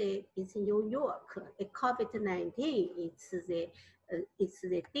it's New York. COVID-19, it's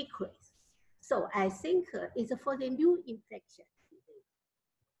the decrease. So I think it's for the new infection,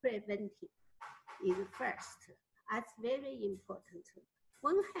 preventive is first. That's very important.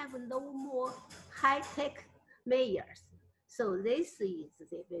 One have no more high-tech measures. So this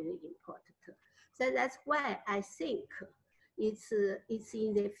is very important. So that's why I think it's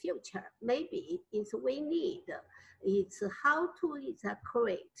in the future. Maybe it's we need. It's how to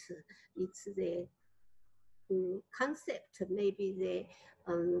create. It's the concept. Maybe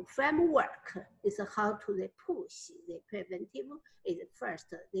the framework is how to push the preventive is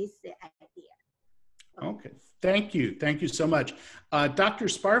first. This is the idea. Okay, thank you. Thank you so much. Dr.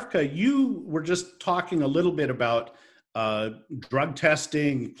 Sparfka, you were just talking a little bit about drug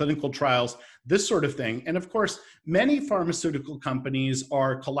testing, clinical trials, this sort of thing. And of course, many pharmaceutical companies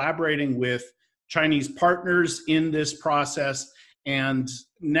are collaborating with Chinese partners in this process. And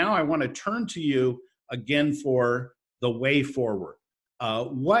now I want to turn to you again for the way forward.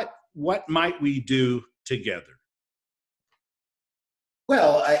 What might we do together?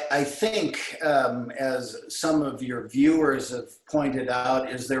 Well, I think, as some of your viewers have pointed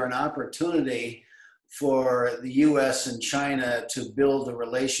out, is there an opportunity for the US and China to build a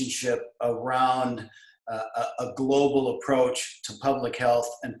relationship around a global approach to public health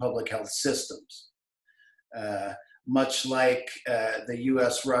and public health systems? Much like the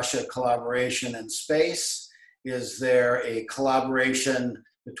US-Russia collaboration in space, is there a collaboration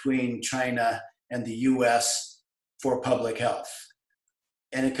between China and the US for public health?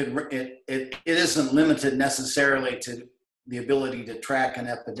 And it isn't limited necessarily to the ability to track an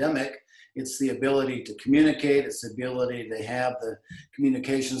epidemic. It's the ability to communicate. It's the ability to have the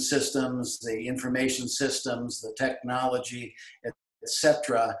communication systems, the information systems, the technology,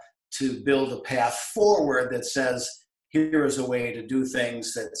 etc., to build a path forward that says, here is a way to do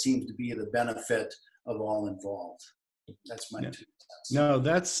things that seems to be the benefit of all involved. That's my 2 cents. No,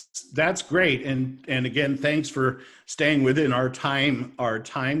 that's great. And again, thanks for staying within our time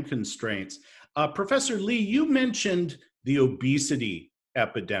constraints. Professor Lee, you mentioned the obesity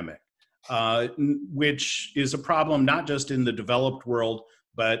epidemic, which is a problem not just in the developed world,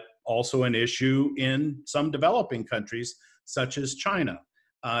 but also an issue in some developing countries, such as China,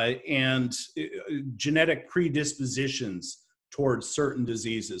 and genetic predispositions towards certain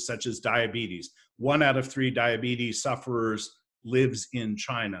diseases, such as diabetes. 1 out of 3 diabetes sufferers lives in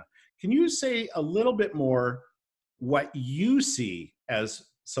China. Can you say a little bit more what you see as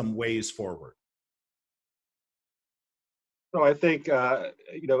some ways forward? So I think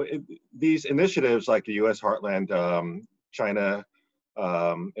these initiatives like the U.S. Heartland China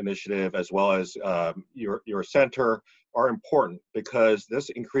initiative, as well as your center, are important because this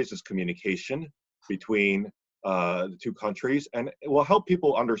increases communication between the 2 countries, and it will help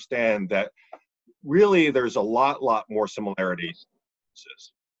people understand that really there's a lot more similarities,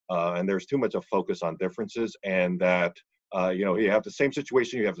 and there's too much of focus on differences, and that you have the same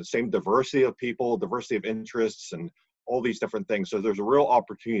situation, you have the same diversity of people, diversity of interests, and all these different things. So there's a real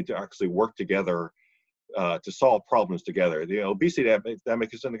opportunity to actually work together to solve problems together. The obesity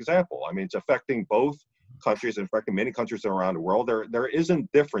epidemic is an example. I mean, it's affecting both countries, and affecting many countries around the world. There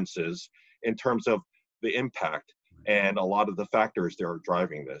isn't differences in terms of the impact and a lot of the factors that are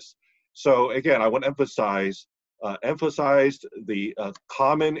driving this. So again, I want to emphasize the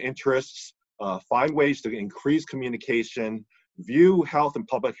common interests, find ways to increase communication, view health and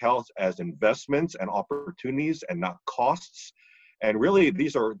public health as investments and opportunities and not costs. And really,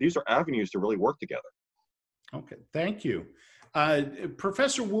 these are avenues to really work together. Okay, thank you.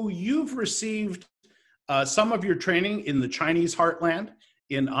 Professor Wu, you've received some of your training in the Chinese heartland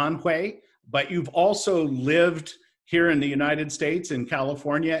in Anhui, but you've also lived here in the United States, in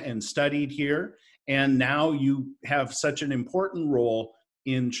California, and studied here. And now you have such an important role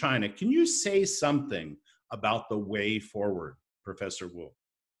in China. Can you say something about the way forward, Professor Wu?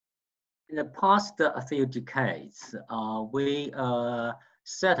 In the past few decades, we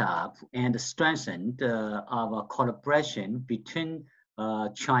set up and strengthened our collaboration between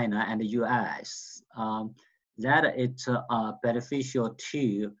China and the US. That it's beneficial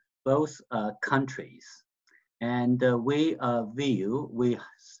to both countries. And we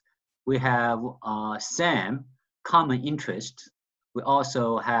have same common interest we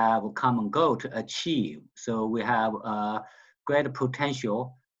also have a common goal to achieve. So we have great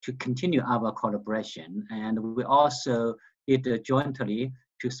potential to continue our collaboration. And we also did jointly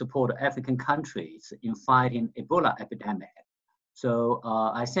to support African countries in fighting Ebola epidemic. So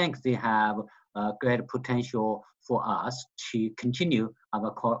I think they have great potential for us to continue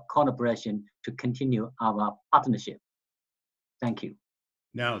our collaboration, to continue our partnership. Thank you.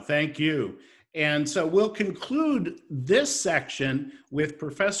 No, thank you. And so we'll conclude this section with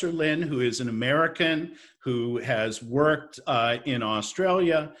Professor Lin, who is an American who has worked in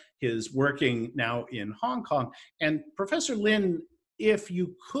Australia, is working now in Hong Kong. And Professor Lin, if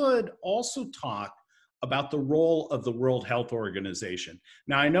you could also talk about the role of the World Health Organization.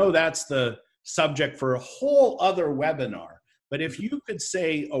 Now, I know that's the subject for a whole other webinar, but if you could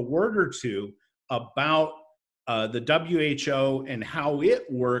say a word or two about the WHO and how it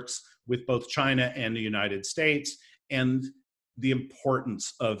works with both China and the United States, and the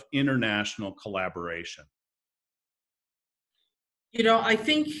importance of international collaboration. You know, I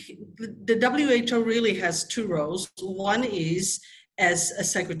think the WHO really has two roles. One is as a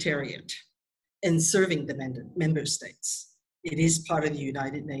secretariat and serving the member states. It is part of the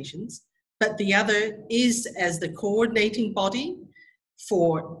United Nations. But the other is as the coordinating body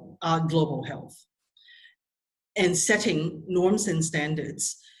for global health and setting norms and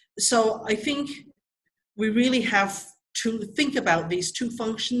standards. So I think we really have to think about these two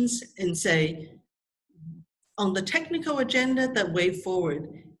functions and say, on the technical agenda, the way forward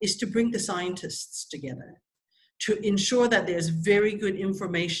is to bring the scientists together, to ensure that there's very good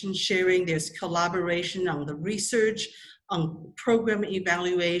information sharing, there's collaboration on the research, on program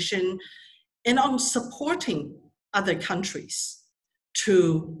evaluation, and on supporting other countries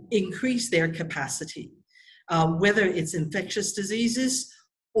to increase their capacity, whether it's infectious diseases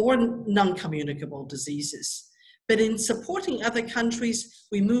or non-communicable diseases. But in supporting other countries,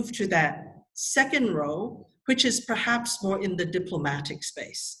 we move to that second role, which is perhaps more in the diplomatic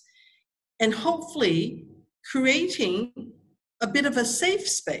space. And hopefully creating a bit of a safe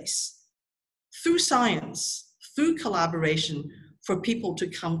space through science, through collaboration for people to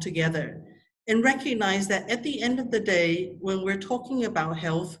come together and recognize that at the end of the day, when we're talking about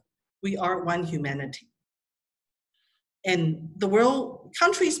health, we are one humanity. And the world,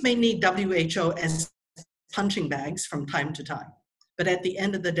 countries may need WHO as punching bags from time to time. But at the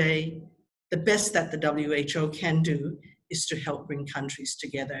end of the day, the best that the WHO can do is to help bring countries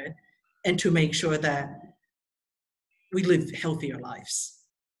together and to make sure that we live healthier lives.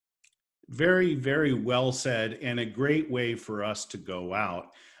 Very, very well said, and a great way for us to go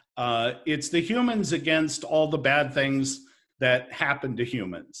out. It's the humans against all the bad things that happen to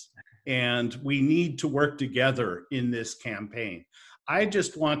humans. And we need to work together in this campaign. I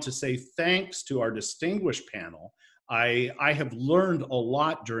just want to say thanks to our distinguished panel. I have learned a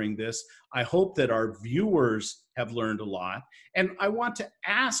lot during this. I hope that our viewers have learned a lot. And I want to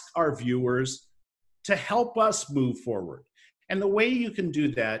ask our viewers to help us move forward. And the way you can do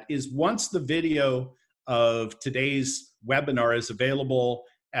that is once the video of today's webinar is available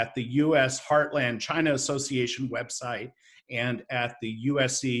at the U.S. Heartland China Association website and at the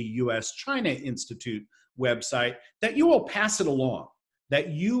USC US-China Institute website, that you will pass it along, that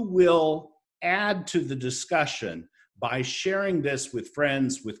you will add to the discussion by sharing this with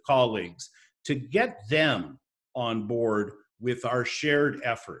friends, with colleagues, to get them on board with our shared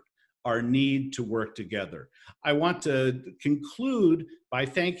effort, our need to work together. I want to conclude by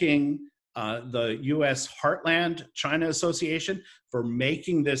thanking the U.S. Heartland China Association for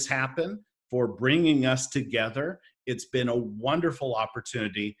making this happen, for bringing us together. It's been a wonderful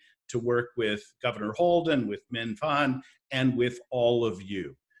opportunity to work with Governor Holden, with Min Fan, and with all of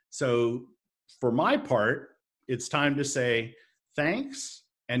you. So for my part, it's time to say thanks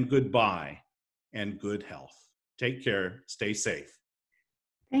and goodbye and good health. Take care, stay safe.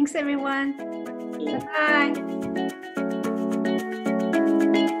 Thanks, everyone. Bye-bye.